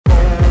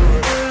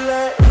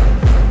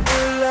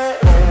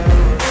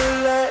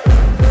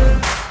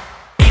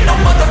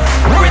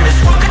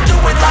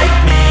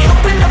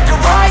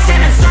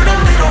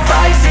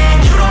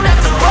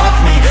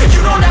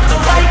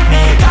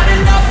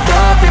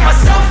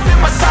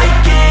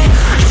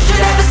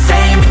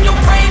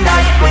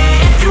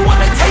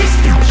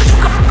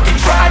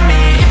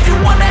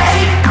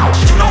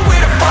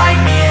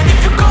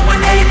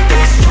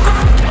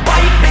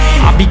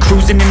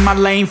my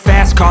lane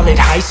fast, call it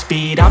high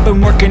speed. I've been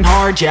working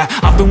hard, yeah,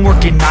 I've been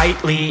working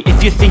nightly.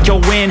 If you think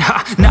you'll win,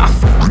 ha, nah,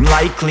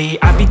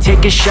 likely. I be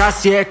taking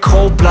shots, yeah,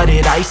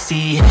 cold-blooded,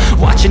 icy.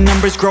 Watching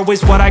numbers grow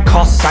is what I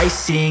call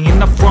sightseeing. In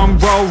the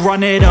front row,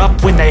 run it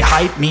up when they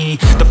hype me.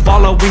 The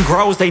following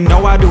grows, they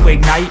know how to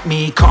ignite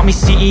me. Call me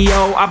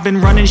CEO, I've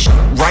been running shit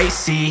right,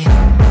 see.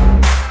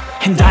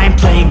 And I ain't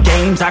playing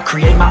games, I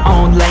create my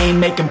own lane,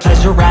 making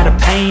pleasure out of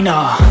pain,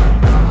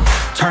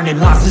 turning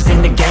losses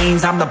into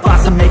gains. I'm the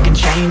boss, I'm making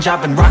change.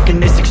 I've been rocking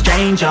this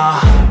exchange,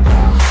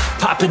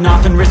 popping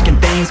off and risking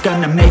things.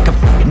 Gonna make a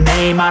f***ing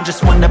name. I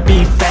just wanna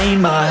be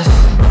famous,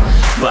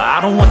 but I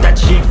don't want that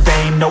cheap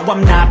fame. No,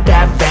 I'm not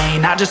that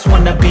vain. I just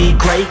wanna be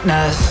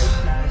greatness.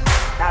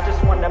 I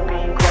just wanna be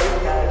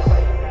greatness.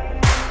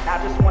 I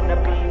just wanna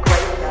be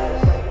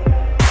greatness.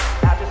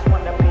 I just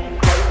wanna be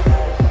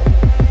greatness.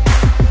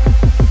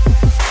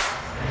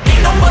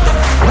 Ain't no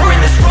motherfucker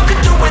in this world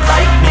could do it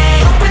like me.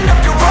 Open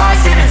up your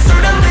eyes and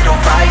insert a little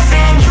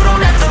rising. You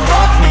don't have to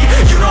love me,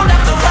 you don't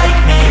have to like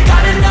me.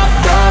 Got enough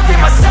love in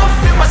myself,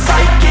 in my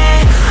psyche.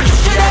 You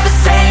should have the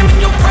same in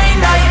your brain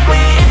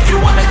nightly. If you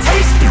wanna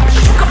taste me,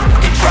 you can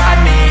fucking try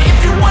me. If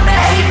you wanna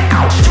hate me,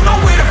 you know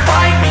where to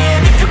find me.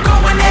 And if you go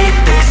and hate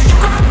this, you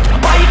can fucking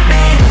bite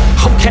me.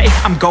 Okay,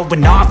 I'm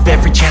going off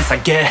every chance I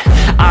get.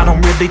 I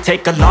don't really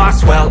take a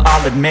loss, well,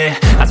 I'll admit.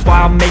 That's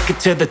why I'll make it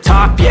to the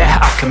top, yeah,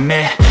 I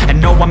commit.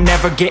 And no, I'm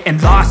never getting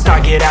lost, I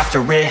get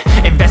after it.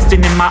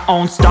 Investing in my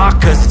own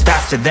stock, cause it's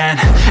faster than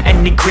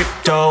any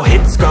crypto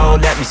hits go,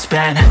 let me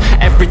spend.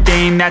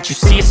 Everything that you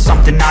see is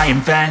something I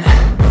invent,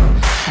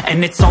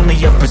 and it's only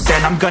a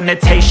percent. I'm gonna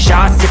take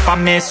shots, if I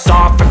miss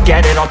all,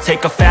 forget it. I'll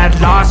take a fat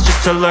loss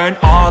just to learn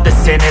all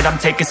that's in it. I'm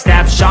taking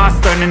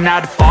snapshots, learning how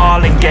to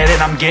fall and get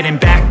it. I'm getting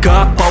back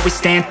up, always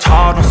stand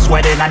tall, don't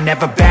sweat it. I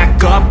never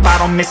back up, I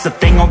don't miss a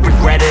thing or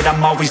regret it.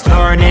 I'm always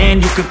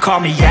learning, you could call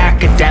me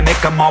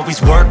academic. I'm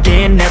always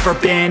working, never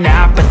been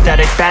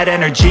apathetic. Bad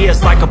energy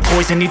is like a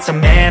poison, needs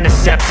some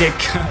antiseptic.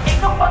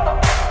 Ain't no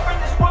motherfucker in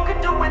this world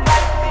could do it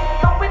like me.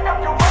 Open up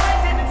your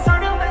eyes and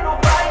insert a little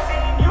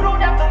rising. You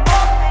don't have to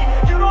love me,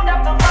 you don't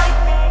have to like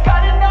me.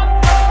 Got enough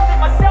love in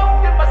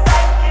myself, in my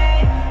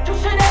psyche. You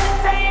should have the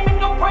same in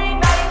your brain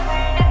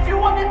nightly. If you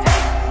wanna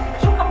taste me,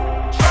 you can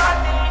try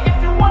me. If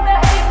you wanna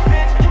hate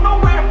bitch, you know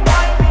where to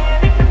find me.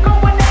 And if you go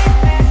and hate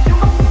this, you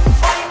can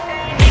fight me.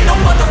 Ain't no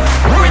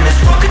motherfucker in this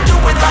world could do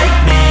it like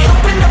me.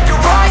 Open up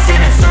your eyes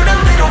and insert a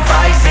little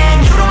rising.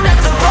 You don't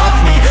have to love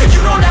me,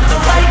 you don't have to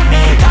like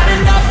me. Got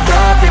enough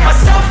love in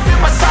myself, in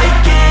my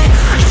psyche.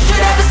 You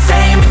should have the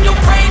same in your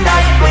brain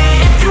nightly.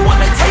 If you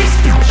wanna taste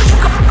me, you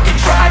can fucking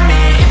try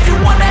me. If you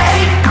wanna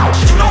hate me,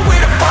 you know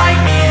where to find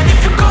me. And if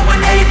you go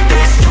and hate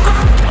this, you can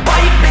fucking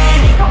bite me. No motherfucker in this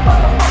world can do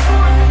it like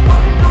me.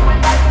 Open up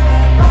your eyes and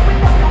insert a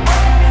little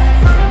rising.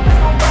 You don't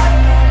have to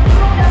love me,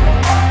 you don't have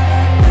to like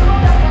me. Got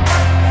enough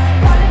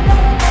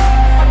love.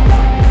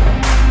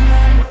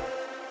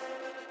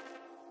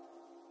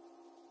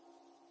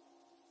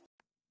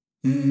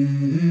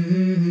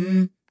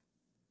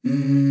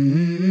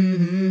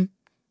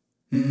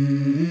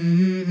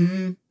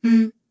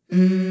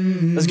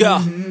 Let's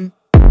go.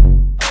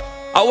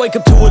 I wake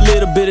up to a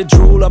little bit of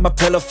drool on my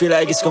pillow, feel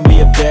like it's gonna be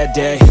a bad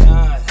day.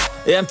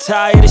 Yeah, I'm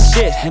tired of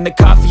shit, and the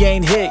coffee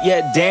ain't hit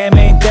yet, damn,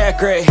 ain't that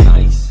great.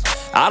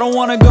 I don't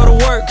wanna go to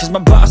work, cause my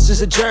boss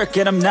is a jerk,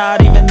 and I'm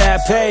not even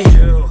that paid.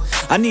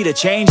 I need a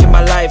change in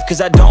my life,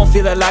 cause I don't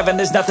feel alive, and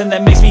there's nothing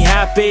that makes me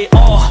happy.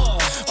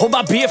 Hold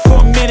my beer for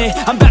a minute,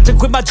 I'm about to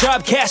quit my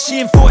job, cash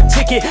in for a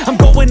ticket. I'm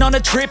going on a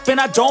trip and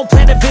I don't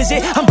plan to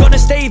visit. I'm gonna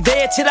stay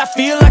there till I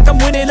feel like I'm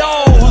winning,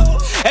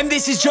 and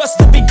this is just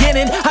the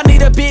beginning. I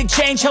need a big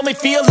change, help me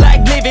feel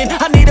like living.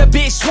 I need a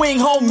big swing,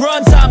 home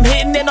runs I'm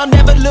hitting. And I'll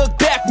never look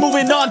back,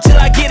 moving on till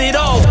I get it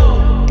all.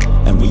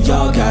 And we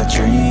all got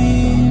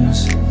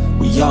dreams,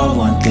 we all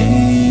want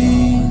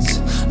things.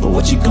 But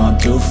what you gonna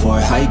do for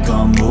it, how you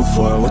gonna move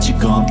for it, what you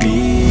gonna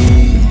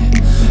be?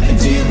 And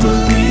do you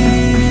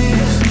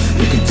believe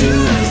you can do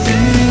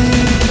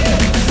anything?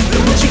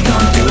 But what you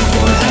gonna do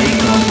for it, how you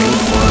gonna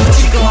move for it, what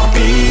you gonna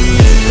be?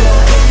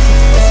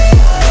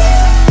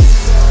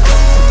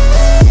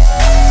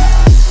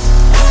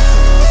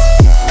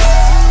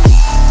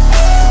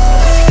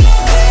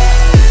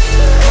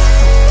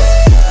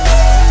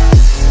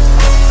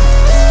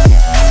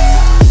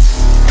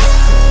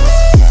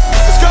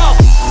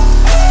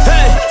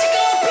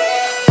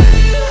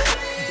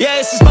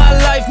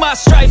 My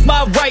strife,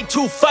 my right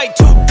to fight,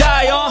 to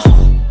die on.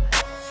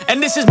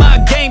 And this is my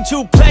game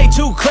to play,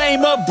 to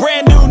claim a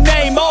brand new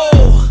name,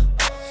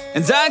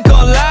 And I ain't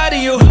gonna lie to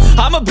you,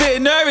 I'm a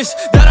bit nervous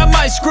that I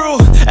might screw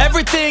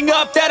everything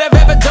up that I've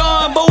ever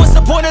done. But what's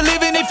the point of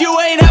living if you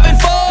ain't having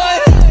fun?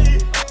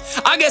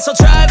 I guess I'll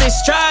try this,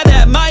 try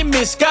that, might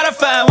miss, gotta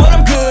find what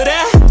I'm good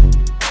at.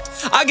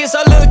 I guess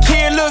I look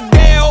here, look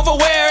there, over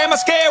where am I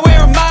scared,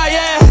 where am I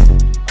at?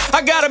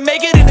 I gotta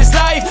make it in this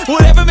life,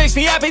 whatever makes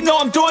me happy, know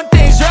I'm doing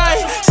things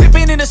right.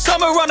 Sipping in the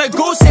summer on a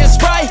goose and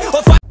Sprite,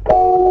 or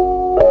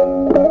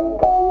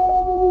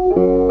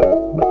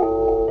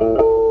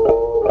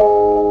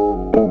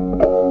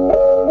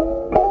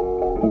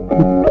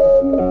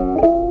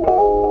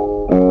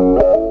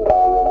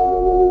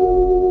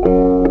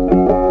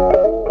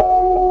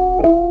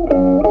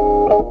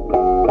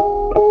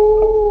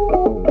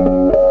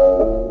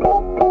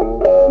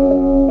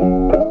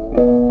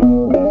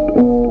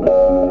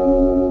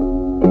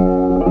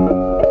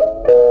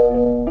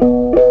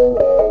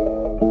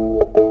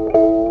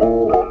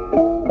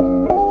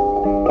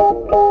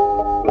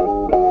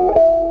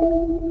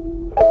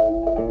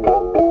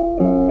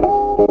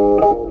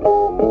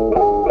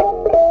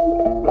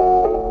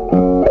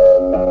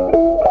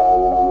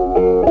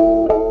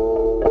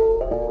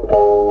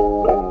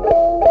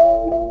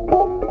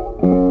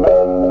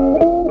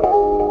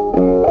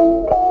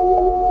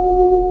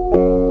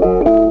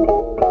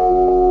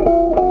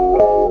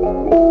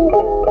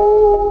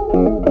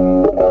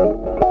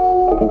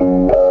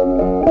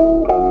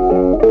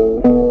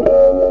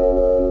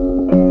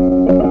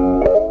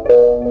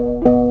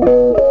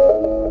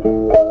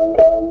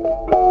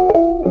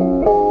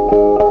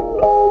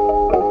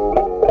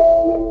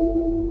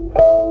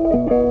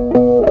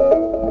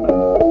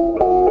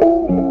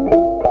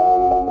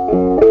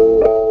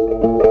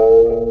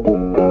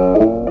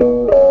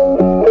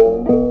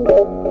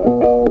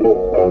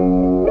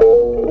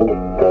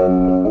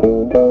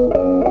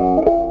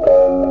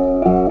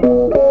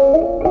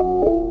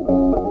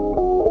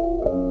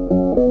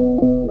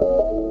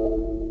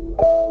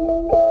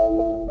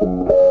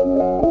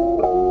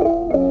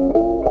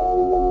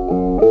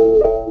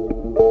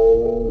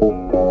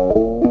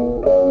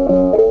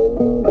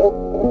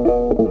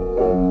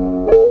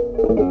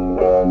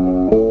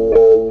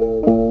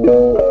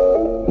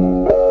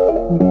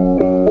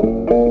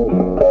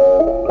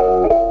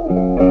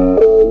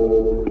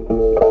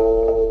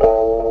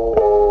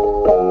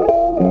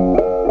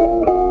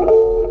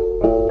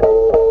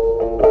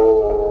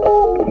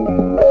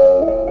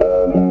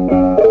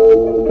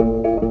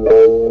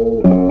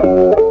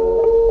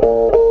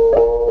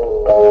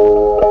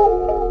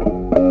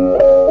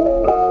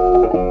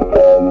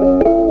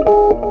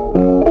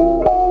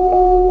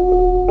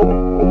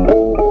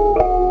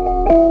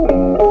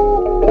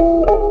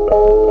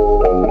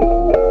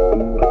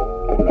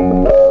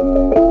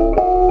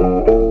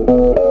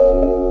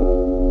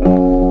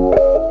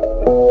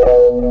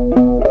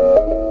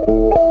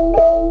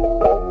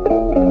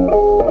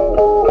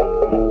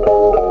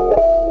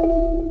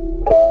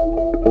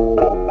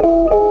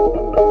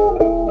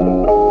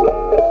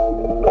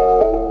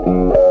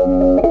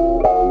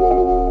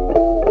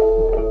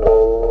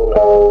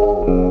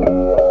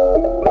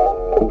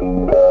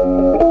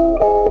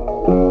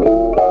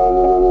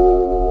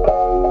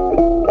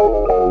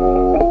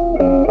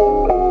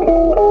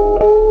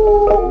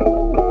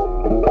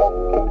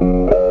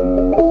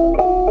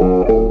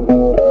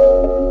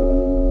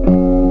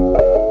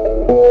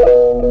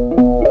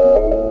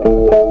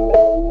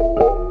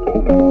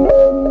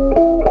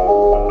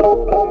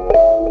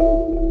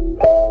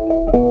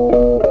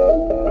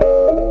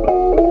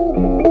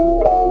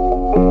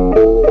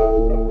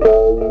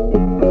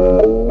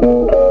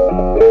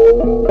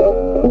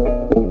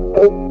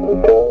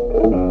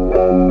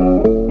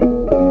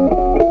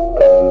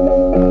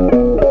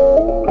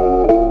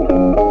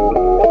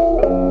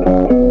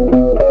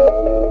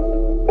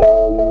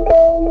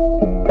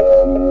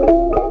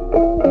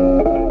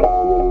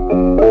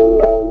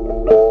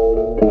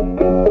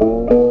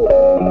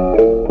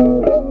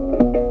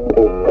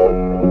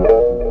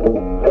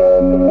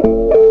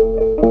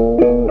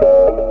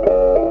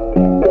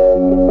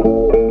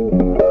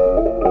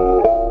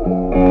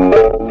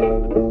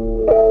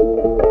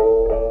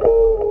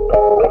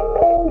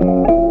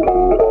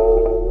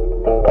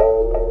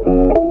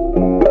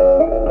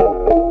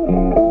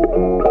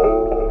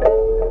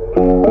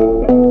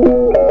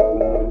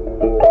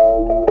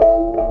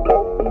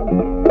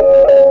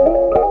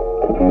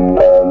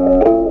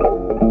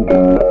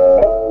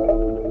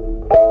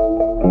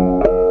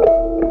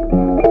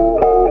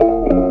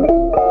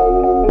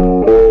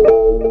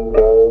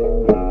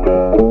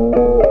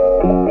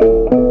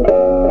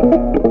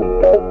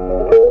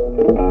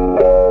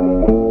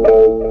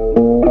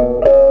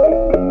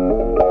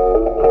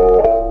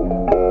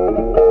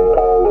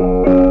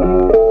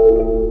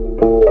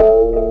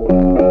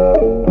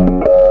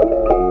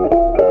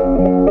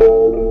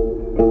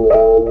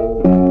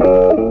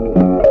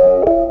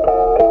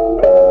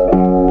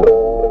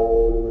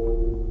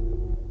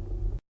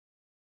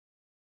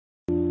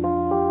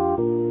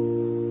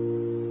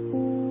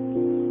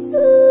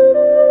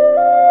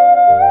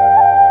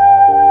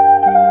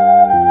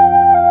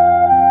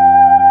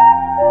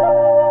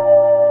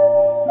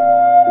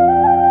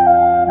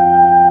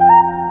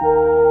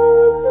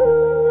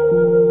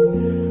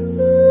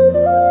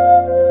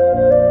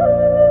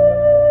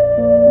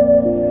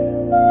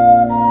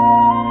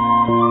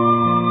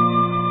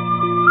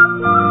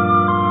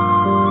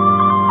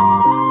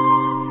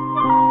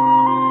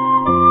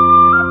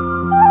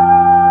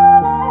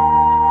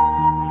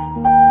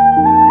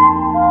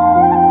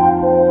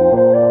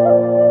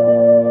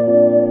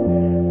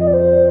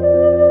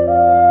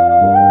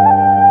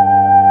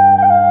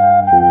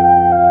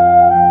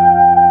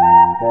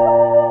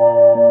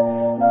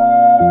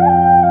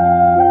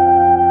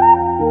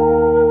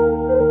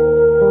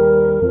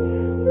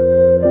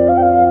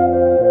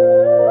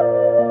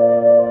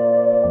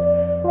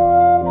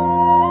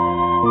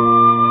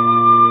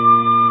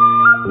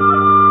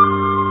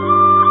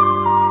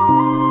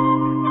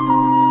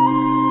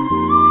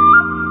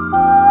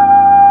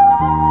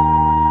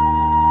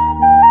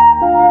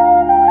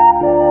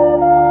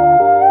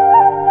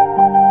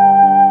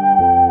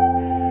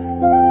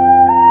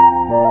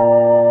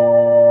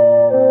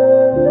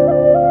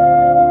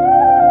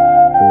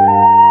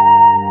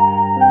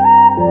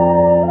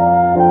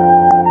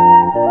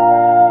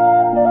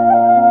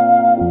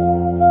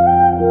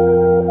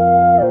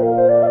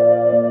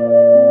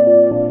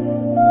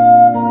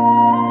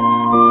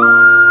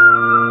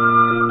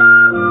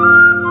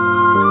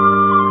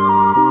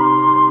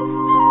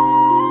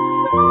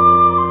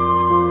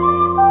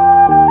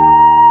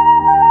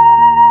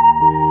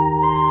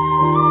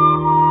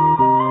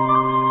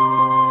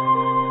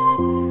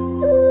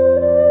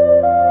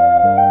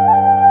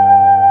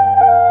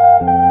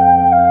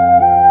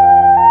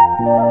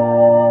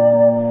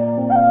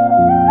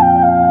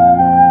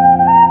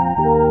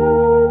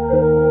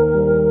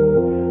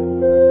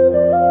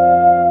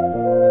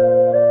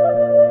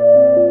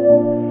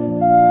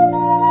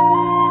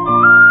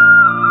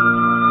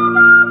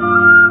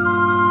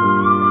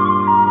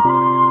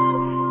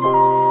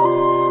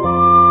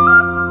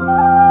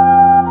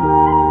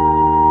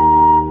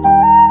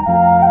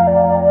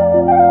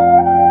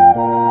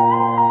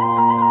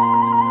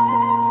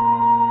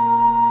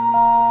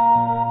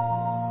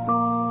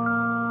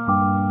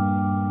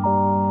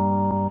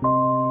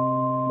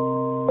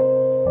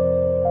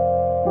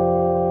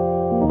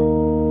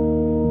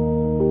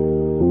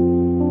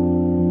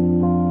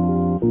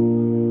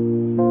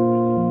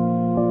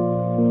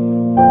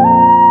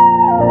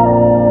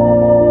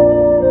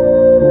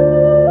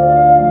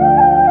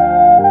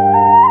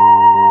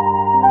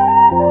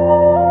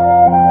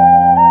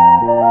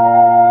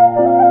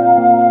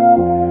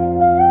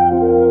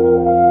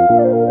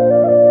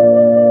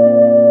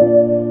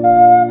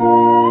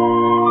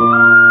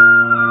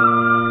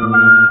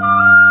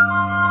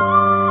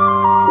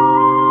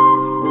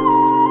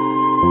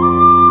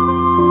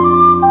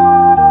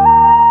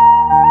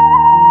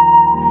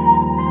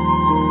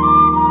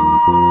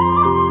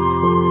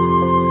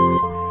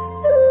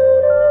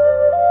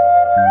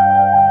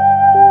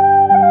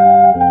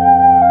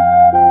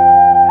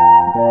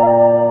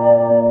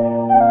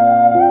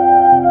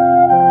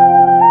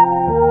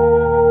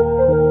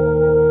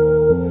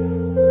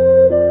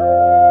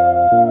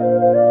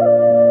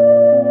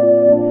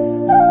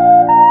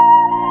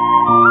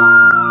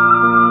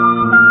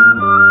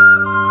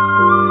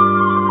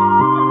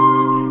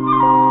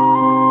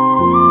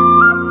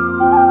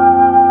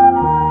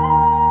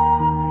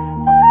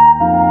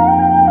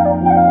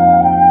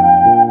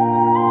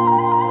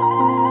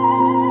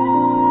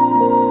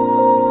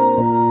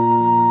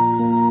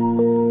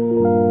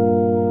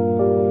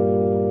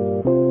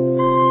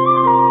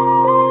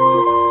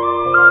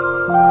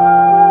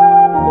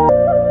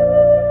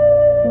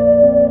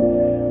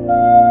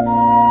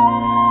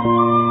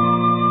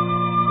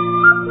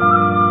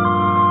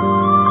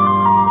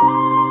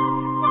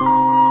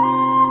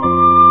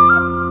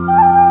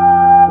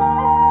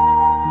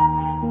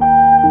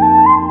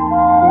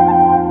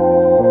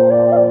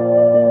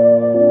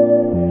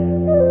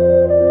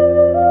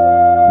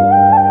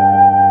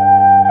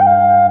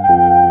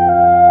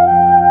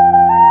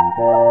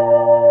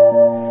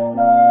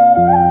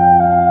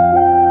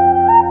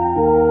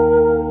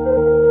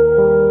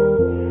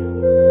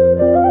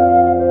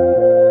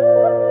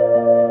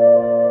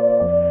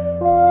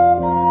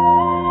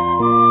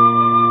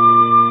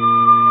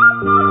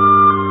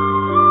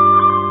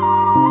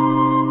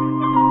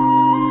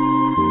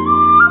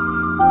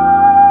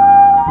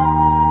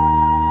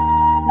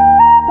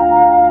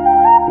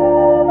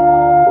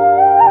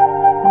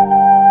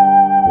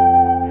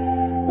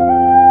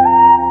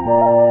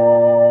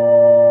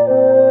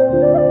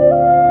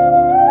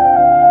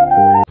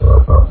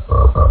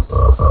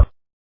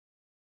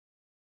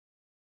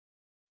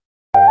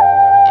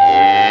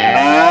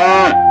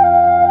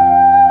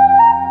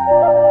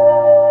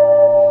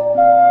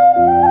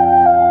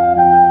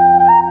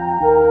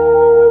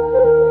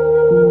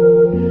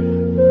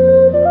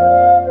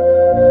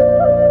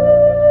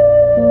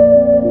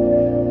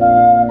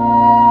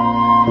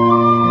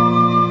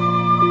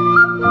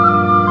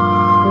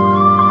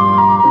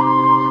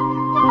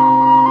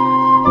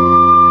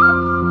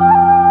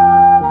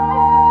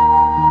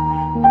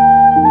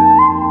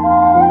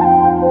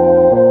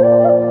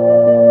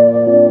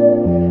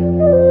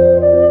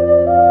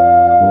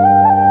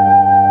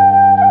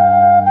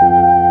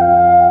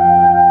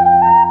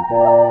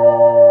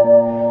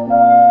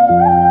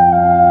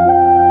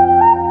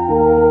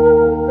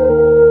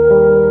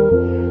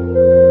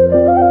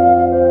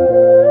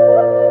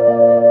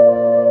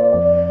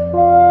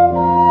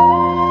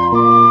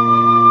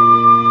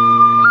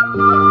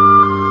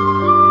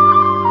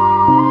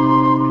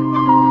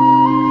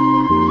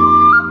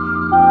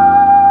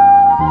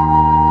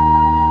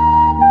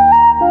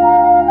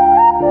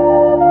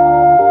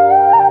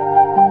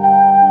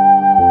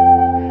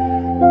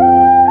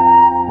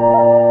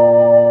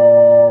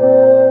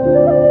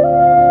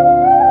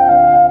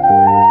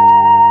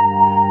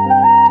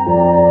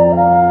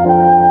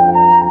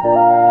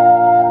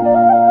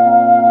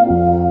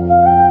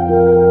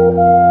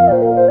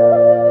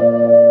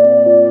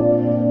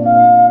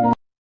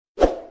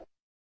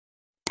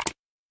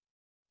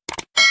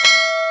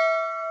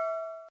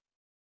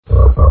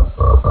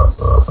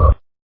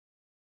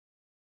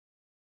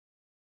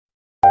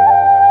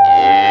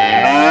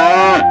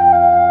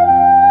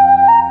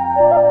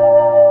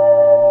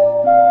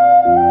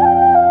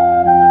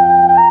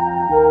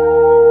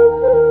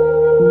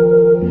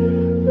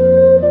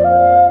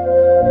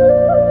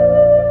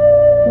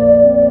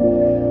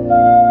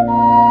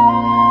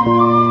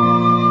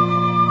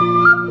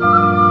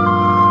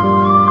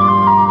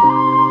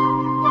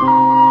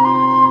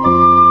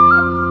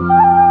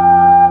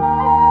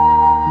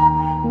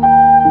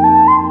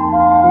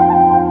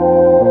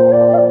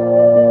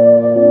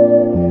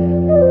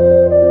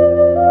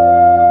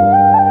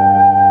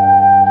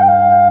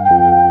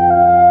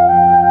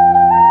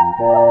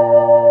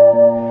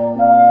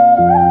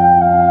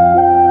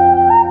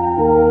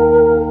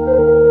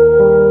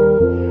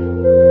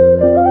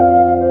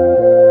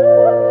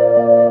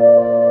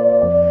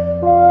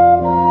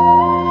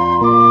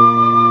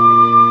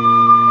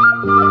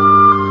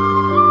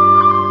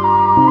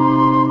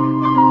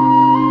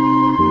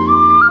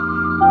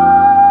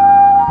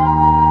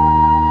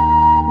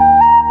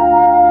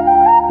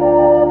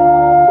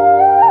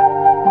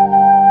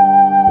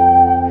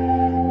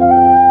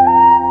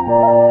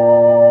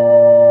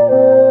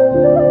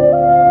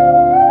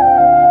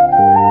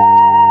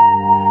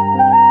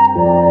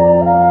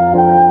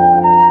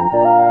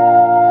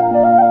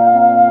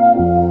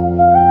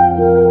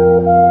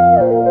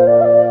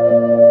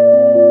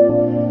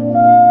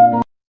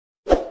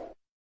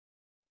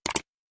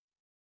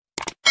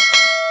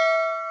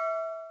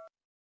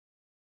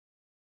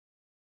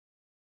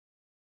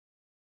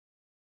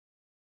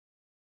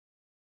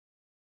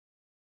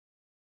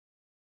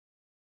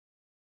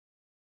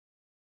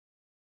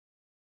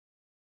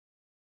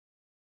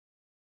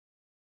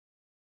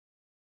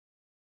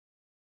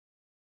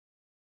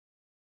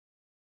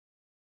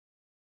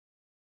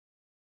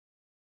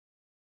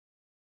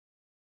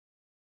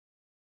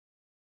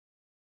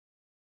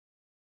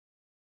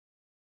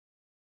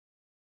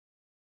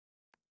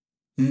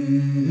Let's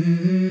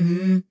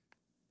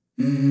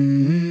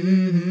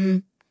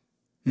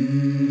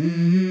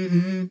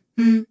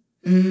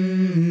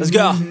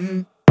go.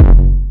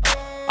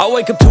 I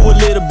wake up to a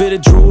little bit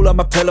of drool on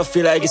my pillow,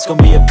 feel like it's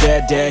gonna be a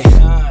bad day.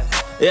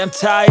 Yeah, I'm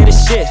tired of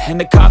shit, and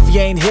the coffee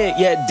ain't hit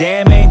yet,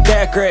 damn, ain't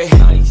that great.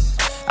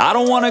 I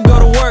don't wanna go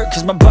to work,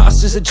 cause my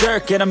boss is a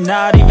jerk, and I'm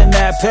not even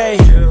that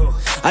paid.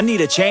 I need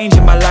a change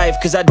in my life,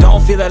 cause I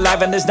don't feel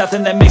alive, and there's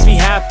nothing that makes me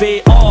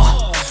happy.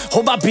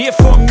 Hold my beer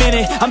for a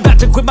minute, I'm about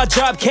to quit my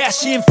job,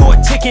 cash in for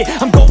a ticket.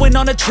 I'm going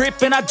on a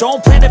trip and I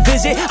don't plan to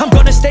visit. I'm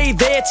gonna stay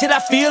there till I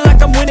feel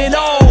like I'm winning,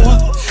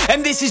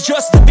 and this is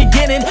just the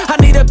beginning. I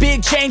need a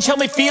big change, help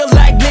me feel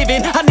like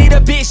living. I need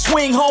a big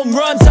swing, home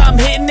runs I'm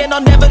hitting, and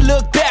I'll never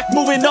look back,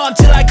 moving on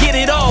till I get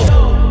it all.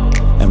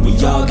 And we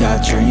all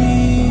got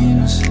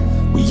dreams,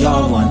 we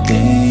all want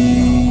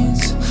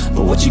things,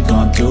 but what you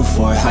gonna do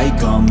for it? How you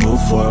gonna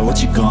move for it?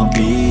 What you gonna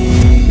be?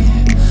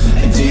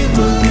 And do you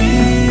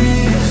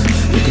believe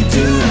you can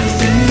do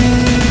anything?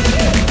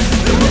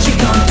 But what you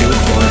gonna do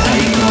for it? How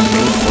you gonna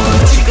move for it?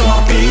 What you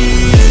gonna be?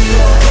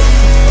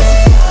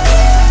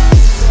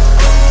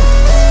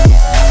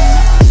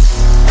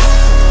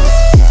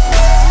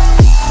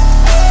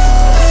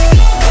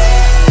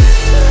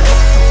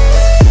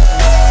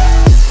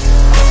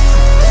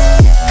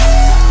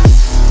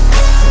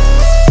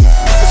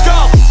 Let's go!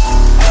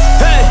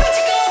 Hey!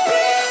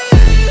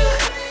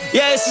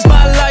 Yeah, this is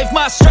my life,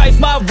 my strife,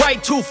 my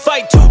right to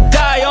fight, to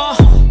die on.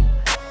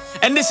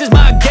 And this is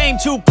my game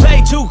to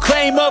play, to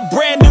claim a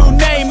brand new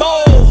name,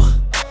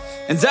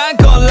 And I ain't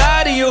gonna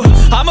lie to you,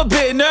 I'm a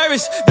bit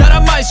nervous that I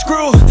might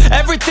screw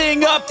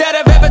everything up that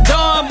I've ever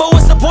done. But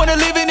what's the point of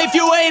living if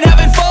you ain't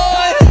having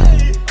fun?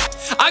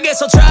 I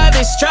guess I'll try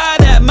this, try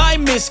that,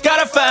 might miss,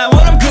 gotta find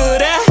what I'm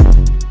good at.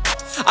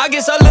 I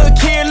guess I look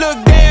here,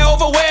 look there,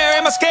 over where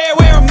am I scared,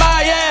 where am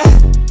I at?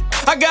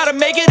 I gotta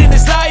make it in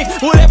this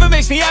life, whatever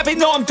makes me happy,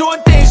 know I'm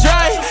doing things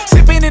right.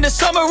 Sipping in the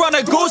summer on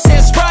a goose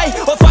and Sprite,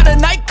 or find a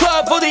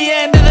nightclub for the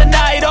end of the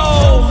night,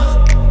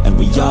 And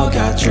we all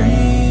got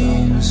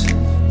dreams,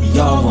 we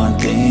all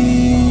want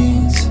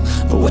things,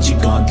 but what you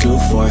gonna do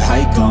for it? How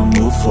you gonna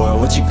move for it?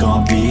 What you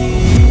gonna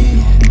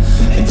be?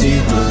 And do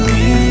you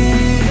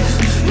believe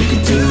you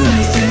can do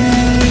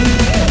anything?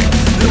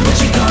 But what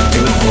you gonna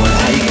do for it?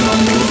 How you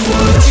gonna move for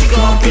it? What you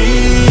gonna be?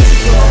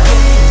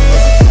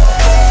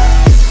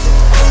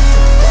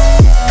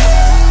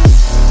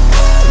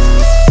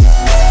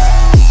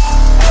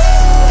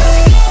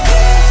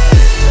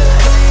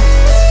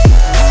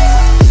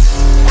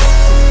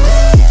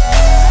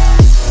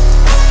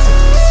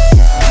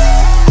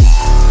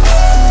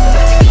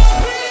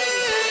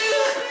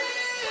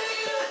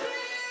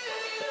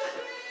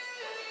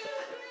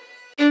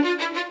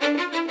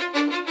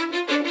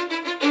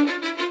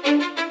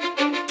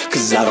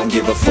 I don't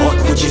give a fuck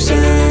what you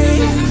say.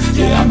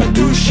 Yeah, I'ma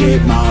do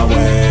shit my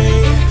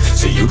way.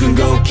 So you can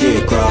go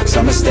kick rocks,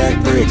 I'ma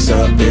stack bricks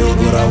up, build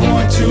what I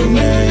want to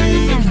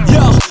make.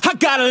 Yo, I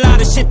got a lot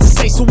of shit to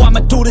say, so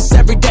I'ma do this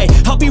every day.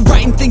 I'll be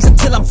writing things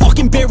until I'm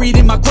fucking buried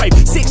in my grave.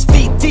 6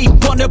 feet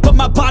deep under, but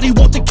my body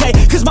won't decay,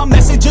 cause my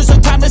messages are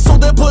timeless, so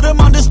they'll put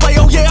them on display.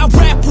 Oh yeah, I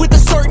rap with a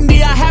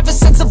certainty, I have a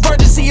sense of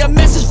urgency, a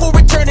message for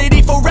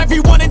eternity, for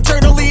everyone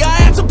internally. I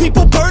had some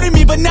people burning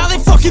me, but now they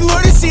fucking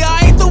learn to see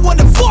I ain't the one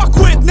to fuck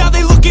with. Now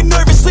they looking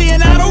nervously,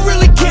 and I don't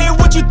really care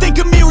what you think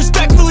of me,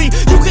 respectfully.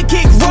 You can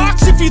kick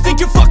rocks if you think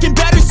you're fucking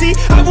better, see.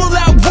 I will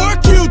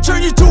outwork you,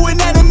 turn you to an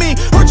enemy.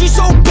 Hurt you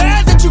so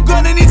bad that you're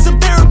gonna need some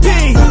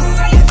therapy.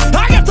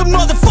 I got the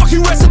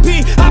motherfucking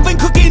recipe, I've been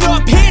cooking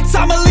up hits,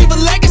 I'ma leave a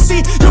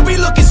legacy. You'll be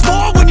looking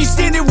small when you're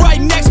standing right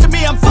next to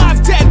me. I'm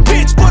 5'10",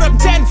 bitch, but I'm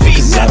 10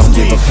 feet. Cause I don't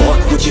give a fuck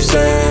what you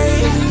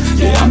say.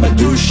 Yeah, I'ma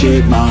do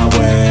shit my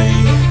way.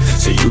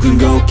 So you can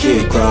go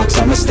kick rocks,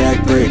 I'ma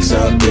stack bricks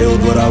up,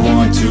 build what I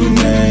want to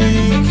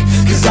make.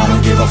 Cause I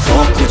don't give a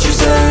fuck what you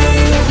say.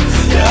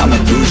 Yeah, I'ma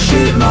do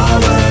shit my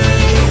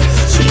way.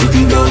 So you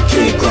can go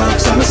kick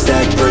rocks, I'ma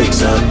stack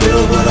bricks up,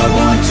 build what I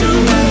want to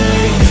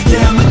make.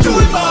 Yeah, I'ma do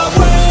it my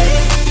way.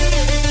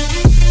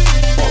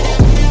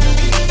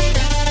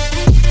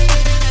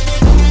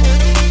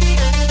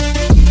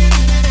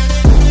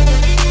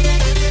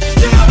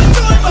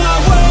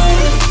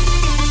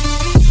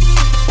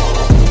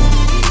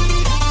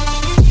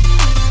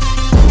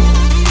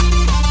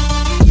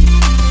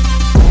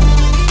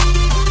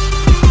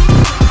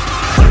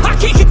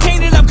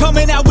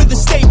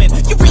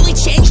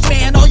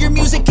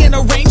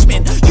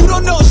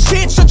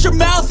 Shut your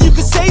mouth, you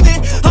can save it.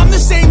 I'm the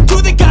same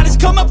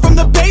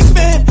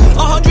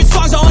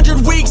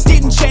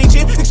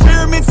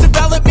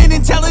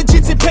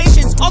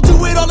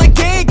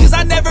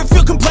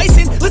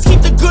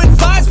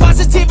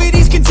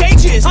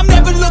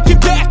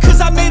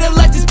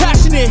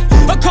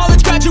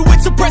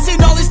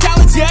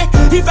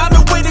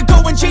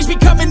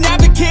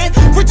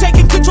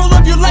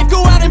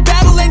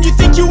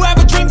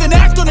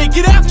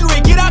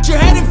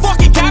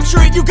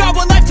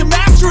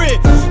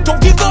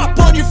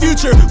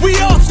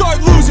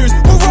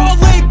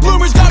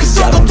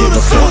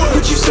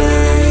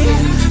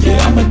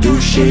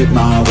shit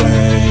my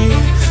way.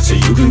 So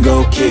you can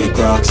go kick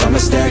rocks, I'ma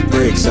stack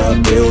bricks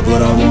up, build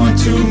what I want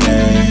to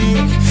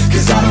make.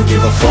 Cause I don't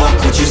give a fuck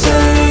what you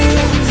say,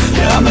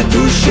 yeah, I'ma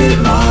do shit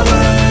my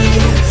way.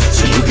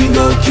 So you can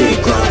go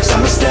kick rocks,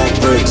 I'ma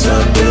stack bricks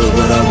up, build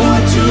what I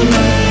want to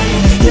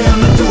make. Yeah,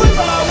 I'ma do it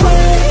my way.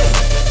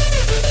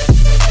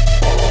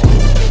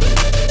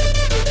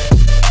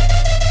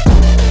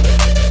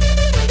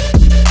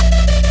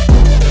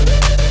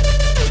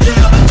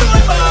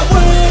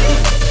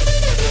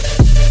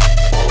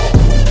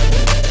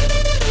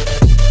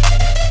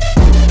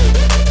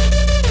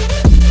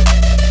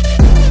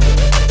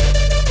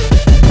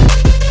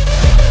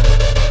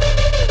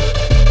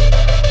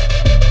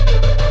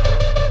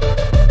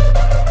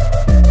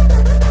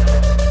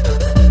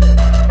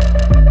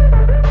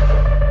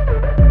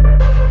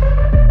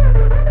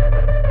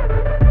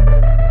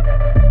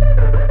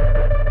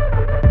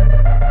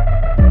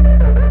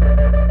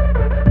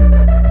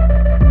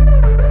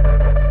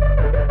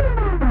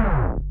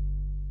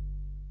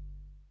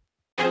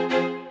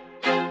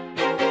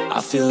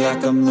 I feel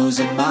like I'm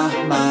losing my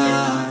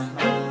mind.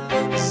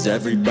 Is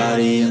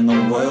everybody in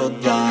the world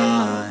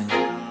blind?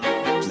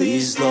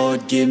 Please,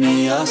 Lord, give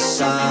me a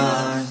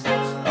sign,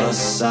 a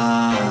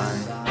sign.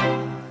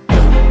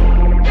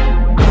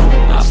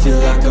 I feel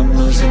like I'm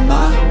losing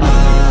my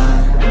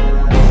mind.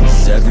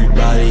 Is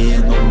everybody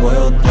in the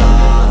world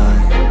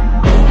blind?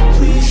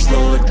 Please,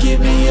 Lord,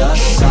 give me a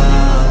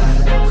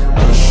sign,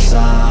 a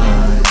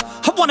sign.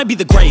 I wanna be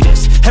the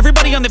greatest.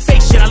 Everybody on the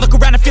fake shit. I look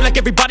around and feel like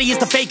everybody is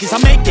the fakest. I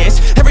make this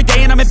every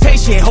day and I'm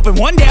impatient, hoping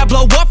one day I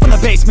blow up from the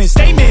basement.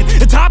 Statement,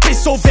 the top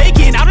is so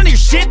vacant. I don't hear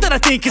shit that I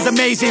think is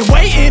amazing.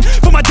 Waiting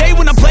for my day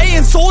when I'm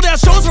playing sold out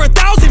shows for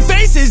 1,000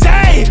 faces.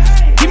 Hey,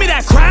 give me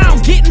that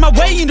crown, get in my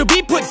way and to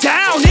be put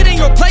down. It ain't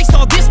your place,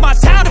 all this my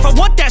town. If I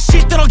want that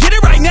shit, then I'll get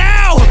it right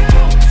now.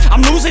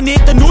 I'm losing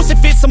it, the noose it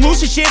fits. I'm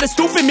losing shit, a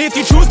stupid myth.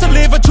 You choose to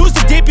live or choose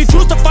to dip. You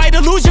choose to fight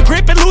or lose your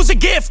grip and lose a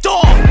gift.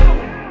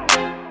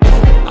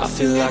 I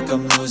feel like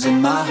I'm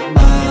losing my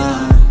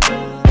mind.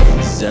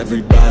 Is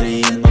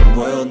everybody in the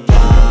world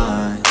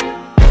blind?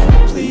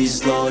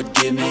 Please, Lord,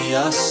 give me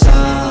a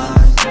sign,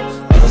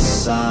 a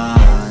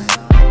sign.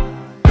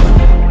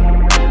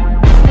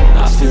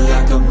 I feel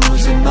like I'm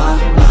losing my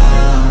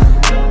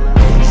mind.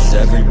 Is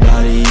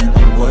everybody in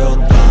the world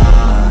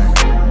blind?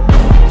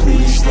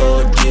 Please,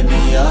 Lord, give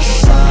me a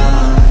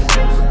sign,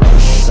 a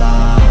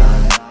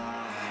sign.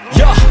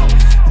 Yeah.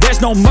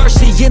 There's no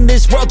mercy in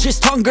this world,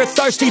 just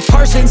hunger-thirsty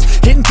persons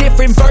in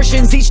different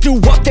versions, each new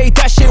update,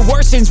 that shit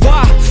worsens.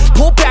 Why?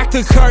 Pull back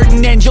the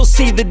curtain and you'll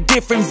see the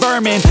different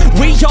vermin.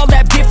 We all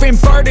have different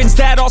burdens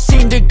that all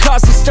seem to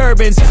cause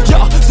disturbance.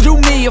 Yo, so do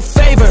me a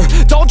favor,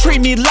 don't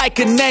treat me like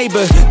a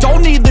neighbor.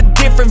 Don't need the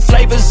different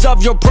flavors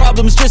of your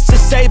problems just to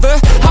savor.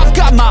 I've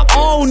got my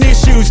own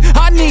issues,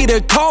 I need a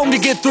comb to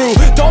get through.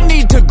 Don't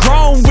need to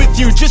groan with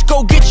you, just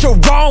go get your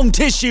own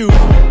tissue.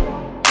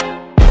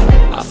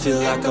 I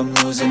feel like I'm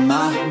losing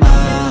my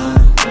mind.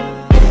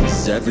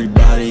 Is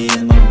everybody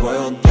in the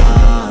world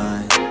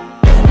blind?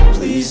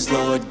 Please,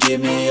 Lord,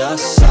 give me a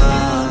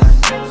sign,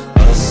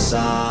 a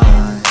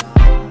sign.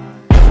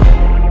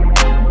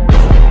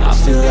 I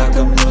feel like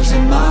I'm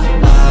losing my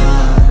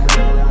mind.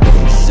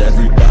 Is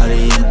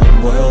everybody in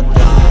the world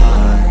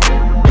blind?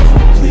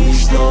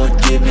 Please, Lord,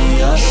 give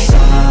me a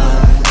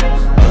sign,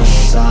 a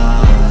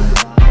sign.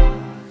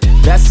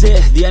 That's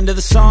it, the end of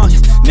the song.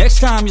 Next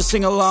time you'll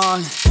sing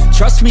along.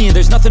 Trust me,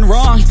 there's nothing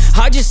wrong.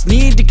 I just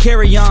need to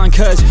carry on,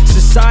 cause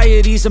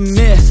society's a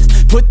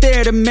myth put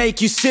there to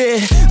make you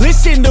sit.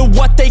 Listen to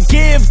what they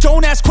give.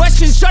 Don't ask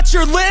questions, shut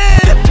your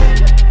lid.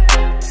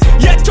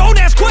 Yeah, don't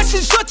ask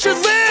questions, shut your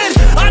lid.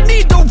 I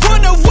need to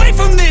run away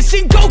from this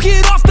and go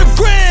get off the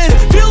grid.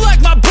 Feel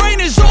like my brain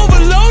is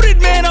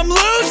overloaded, man, I'm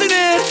losing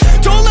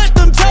it. Don't let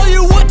them tell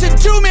you what to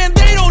do, man,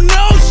 they don't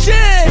know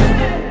shit.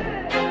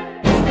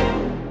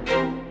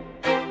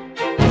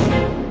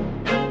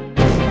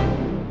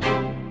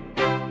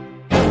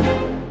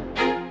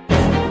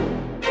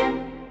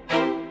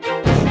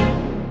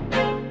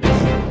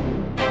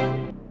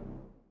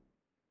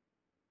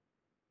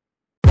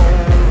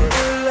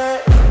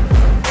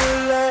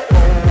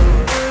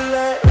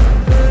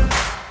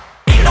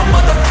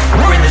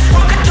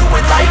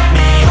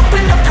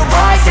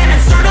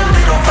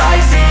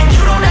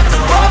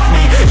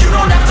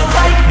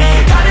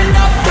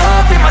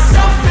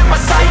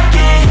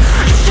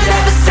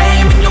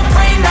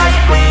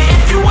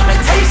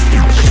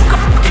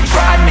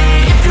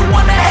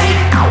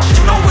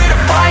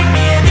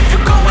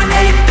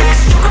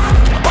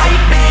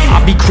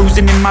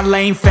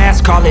 Lane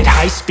fast, call it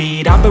high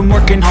speed. I've been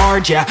working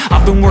hard, yeah,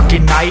 I've been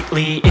working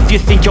nightly. If you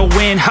think you'll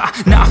win, ha,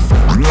 nah,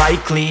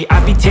 likely.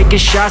 I be taking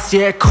shots,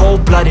 yeah,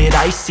 cold-blooded,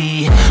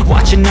 icy.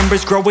 Watching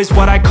numbers grow is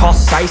what I call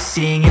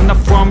sightseeing. In the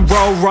front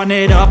row, run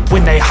it up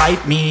when they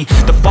hype me.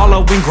 The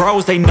following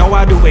grows, they know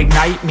how to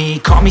ignite me.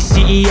 Call me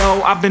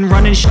CEO, I've been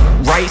running shit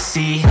right,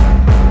 see.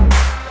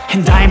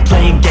 And I ain't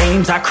playing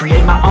games, I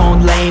create my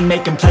own lane,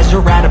 making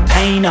pleasure out of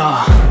pain,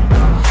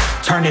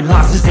 turning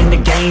losses into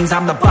gains.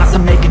 I'm the boss,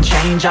 I'm making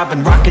change. I've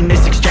been rocking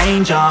this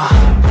exchange,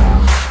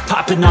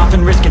 Popping off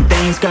and risking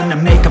things, gonna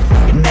make a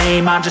fucking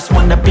name. I just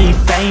wanna be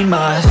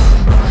famous,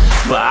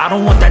 but I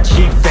don't want that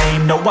cheap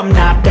fame. No, I'm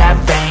not that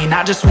vain,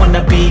 I just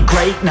wanna be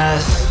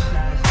greatness.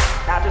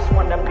 I just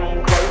wanna be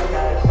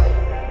greatness.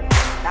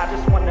 I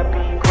just wanna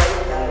be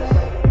greatness.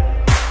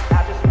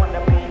 I just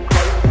wanna be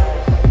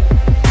greatness.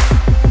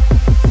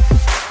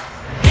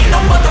 Ain't no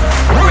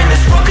motherfucker in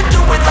this world could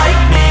do it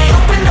like me.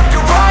 Open up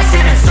your eyes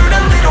and insert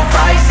a little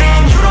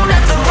rising. You don't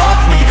have to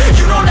love me,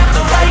 you don't have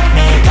to like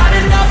me. Got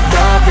enough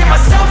love in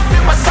myself,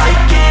 in my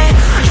psyche.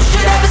 You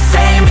should have the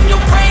same in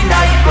your brain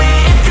nightly.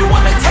 If you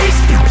wanna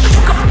taste me,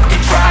 you can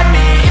fucking try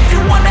me. If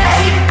you wanna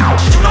hate me,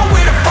 you know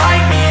where to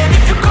find me. And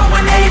if you go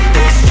and hate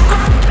this, you can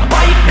fucking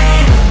bite me.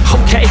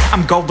 Okay,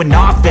 I'm going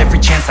off every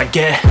chance I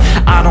get.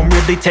 I don't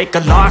really take a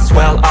loss,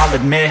 well, I'll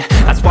admit.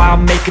 That's why I'll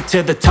make it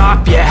to the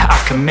top, yeah, I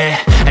commit.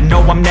 And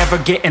no, I'm never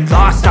getting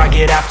lost, I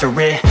get after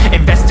it.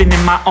 Investing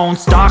in my own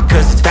stock,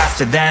 cause it's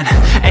faster than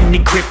any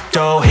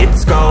crypto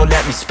hits go,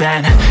 let me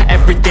spend.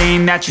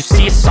 Everything that you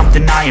see is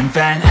something I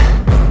invent,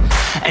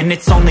 and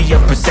it's only a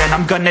percent.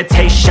 I'm gonna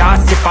take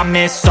shots, if I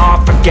miss all,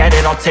 forget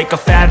it. I'll take a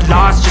fat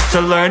loss just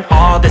to learn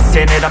all that's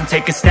in it. I'm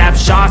taking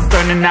snapshots,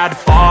 learning how to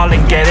fall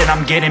and get it.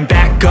 I'm getting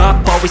back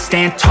up, always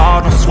stand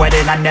tall, don't sweat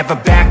it. I never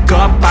back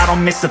up, I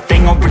don't miss a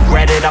thing or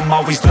regret it. I'm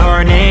always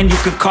learning, you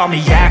could call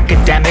me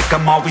academic.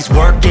 I'm always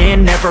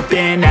working, never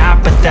been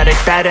apathetic.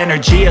 Bad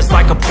energy is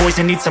like a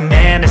poison, needs some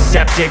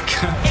antiseptic.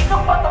 Ain't no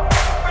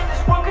motherfucker in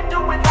this world could do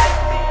it like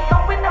me.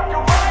 Open up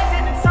your eyes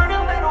and insert a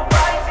little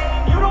rising.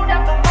 You don't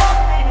have to love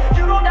me,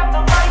 you don't have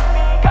to like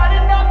me. Got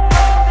enough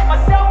love in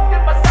myself,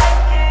 in my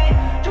psyche.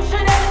 You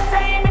should have the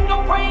same in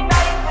your brain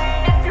nightly.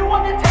 If you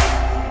wanna taste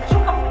me, you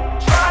can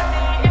try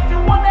me. If you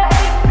wanna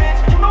hate bitch,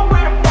 you know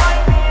where to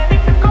find me. And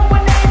if you go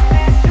and hate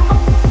this, you can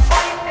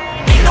fight me.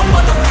 Ain't no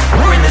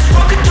motherfucker in this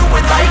world could do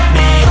it like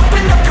me.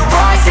 Open up your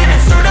eyes and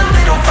insert a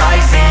little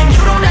rising.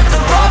 You don't have to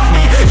love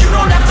me, you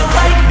don't have to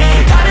like me.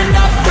 Got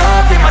enough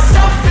love in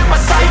myself, in my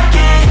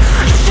psyche.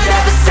 You should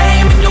have the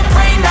same in your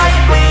brain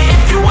nightly.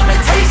 If you wanna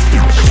taste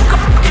me, you can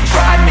fucking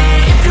try me.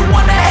 If you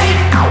wanna hate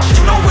me, you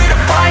know where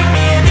to find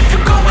me. And if you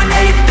go and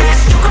hate this,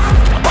 you can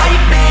fucking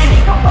bite me.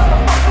 Ain't no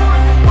motherfucker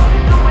in this world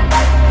can do it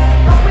like me.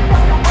 Open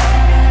up your eyes and insert a little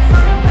rising. You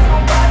don't have to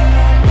love me,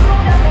 you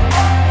don't have to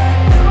like me.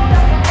 Got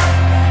enough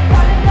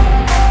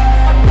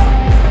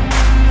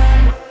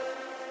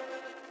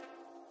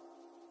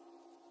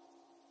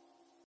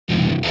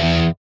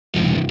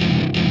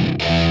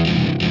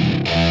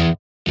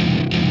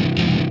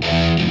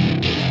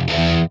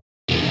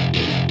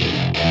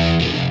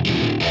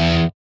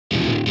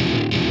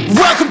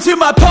Welcome to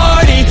my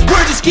party,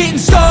 we're just getting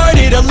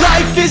started. A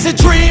life is a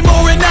dream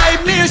or a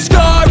nightmare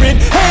scarring.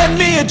 Hand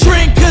me a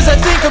drink cause I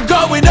think I'm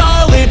going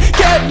all in.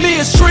 Get me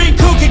a shrink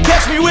who can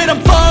catch me when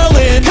I'm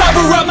falling.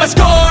 Cover up my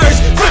scars,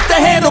 flip the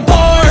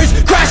handlebars.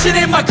 Crashing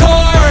in my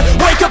car,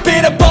 wake up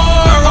in a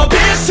bar. I'll be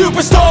a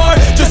superstar,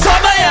 just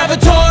on my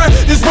avatar.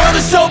 This world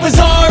is so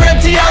bizarre,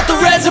 empty out the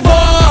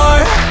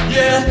reservoir.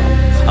 Yeah,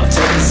 I'm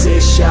taking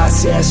 6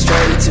 shots, yeah,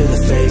 straight to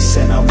the face.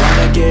 And I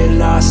wanna get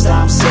lost,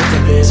 I'm sick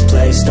of this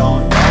place.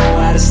 Don't know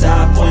how to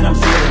stop when I'm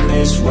feeling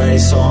this way.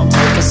 So I'm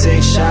taking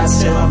 6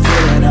 shots till I'm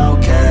feeling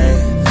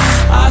okay.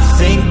 I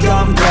think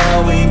I'm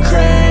going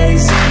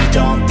crazy,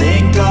 don't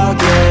think I'll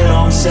get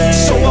home safe.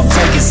 So I'm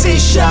taking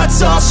 6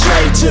 shots, all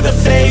straight to the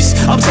face.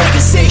 I'm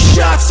taking 6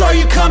 shots, are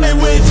you coming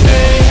with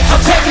me?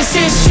 I'm taking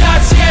 6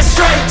 shots, yeah,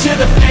 straight to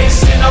the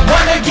face. And I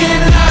wanna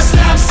get lost,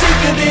 I'm sick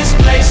of this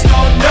place.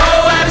 Don't know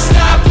how to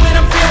stop when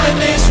I'm feeling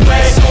this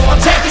way. So I'm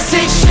taking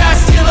 6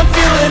 shots till I'm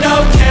feeling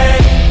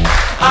okay.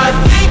 I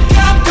think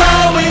I'm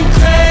going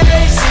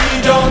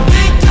crazy, don't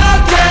think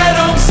I'll get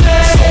home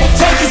safe. So I'm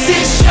taking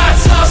 6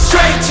 shots, all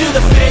straight to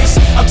the face.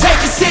 I'm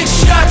taking 6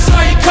 shots,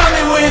 are you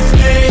coming with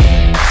me?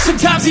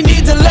 Sometimes you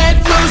need to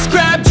let loose,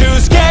 grab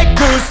juice, get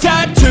goose,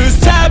 tattoos,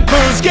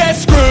 taboos, get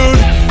screwed.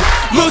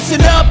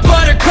 Loosen up,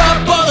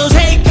 buttercup, all those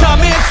hate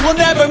comments will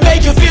never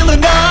make you feel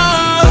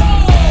enough.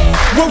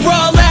 We're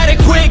all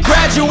adequate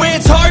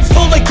graduates, heart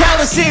full of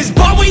calluses,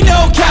 but we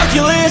know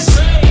calculus.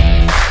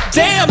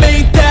 Damn,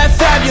 ain't that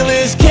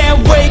fabulous? Can't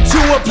wait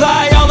to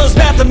apply all those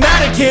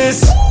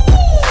mathematicus.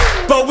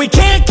 But we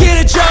can't get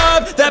a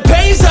job that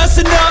pays us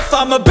enough.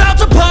 I'm about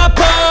to pop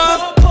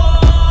off.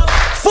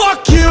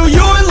 Fuck you,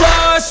 you're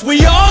lost.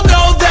 We all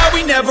know that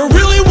we never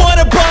really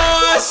want a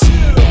boss.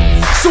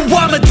 So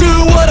I'ma do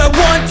what I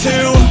want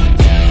to,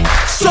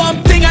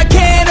 something I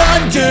can't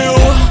undo.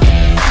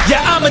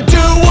 Yeah, I'ma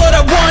do what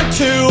I want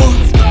to,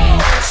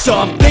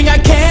 something I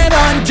can't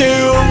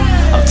undo.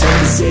 I'm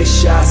taking 6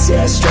 shots,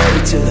 yeah,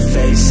 straight to the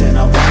face. And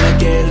I wanna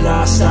get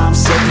lost, I'm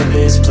sick of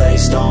this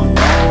place. Don't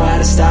know how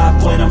to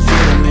stop when I'm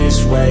feeling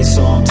this way.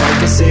 So I'm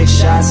taking 6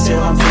 shots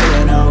till I'm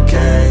feeling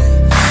okay.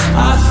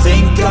 I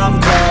think I'm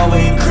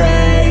going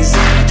crazy,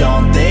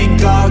 don't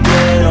think I'll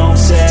get home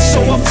safe.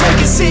 So I'm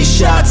taking 6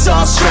 shots,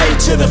 all straight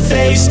to the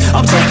face.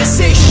 I'm taking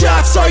 6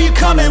 shots, are you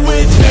coming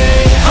with me?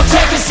 I'm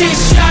taking 6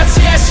 shots,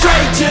 yeah,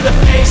 straight to the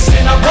face.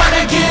 And I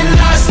wanna get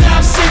lost,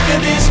 I'm sick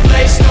of this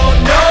place.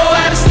 Don't know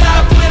how to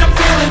stop when I'm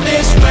feeling feeling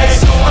this way.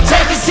 So I'm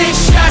taking 6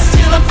 shots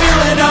till I'm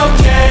feeling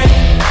okay.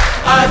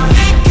 I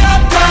think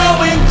I'm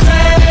going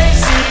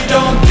crazy,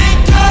 don't think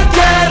I'll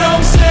get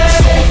home safe.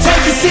 So I'm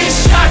taking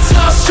 6 shots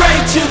all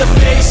straight to the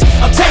face.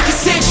 I'm taking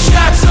 6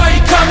 shots, are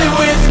you coming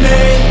with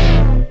me?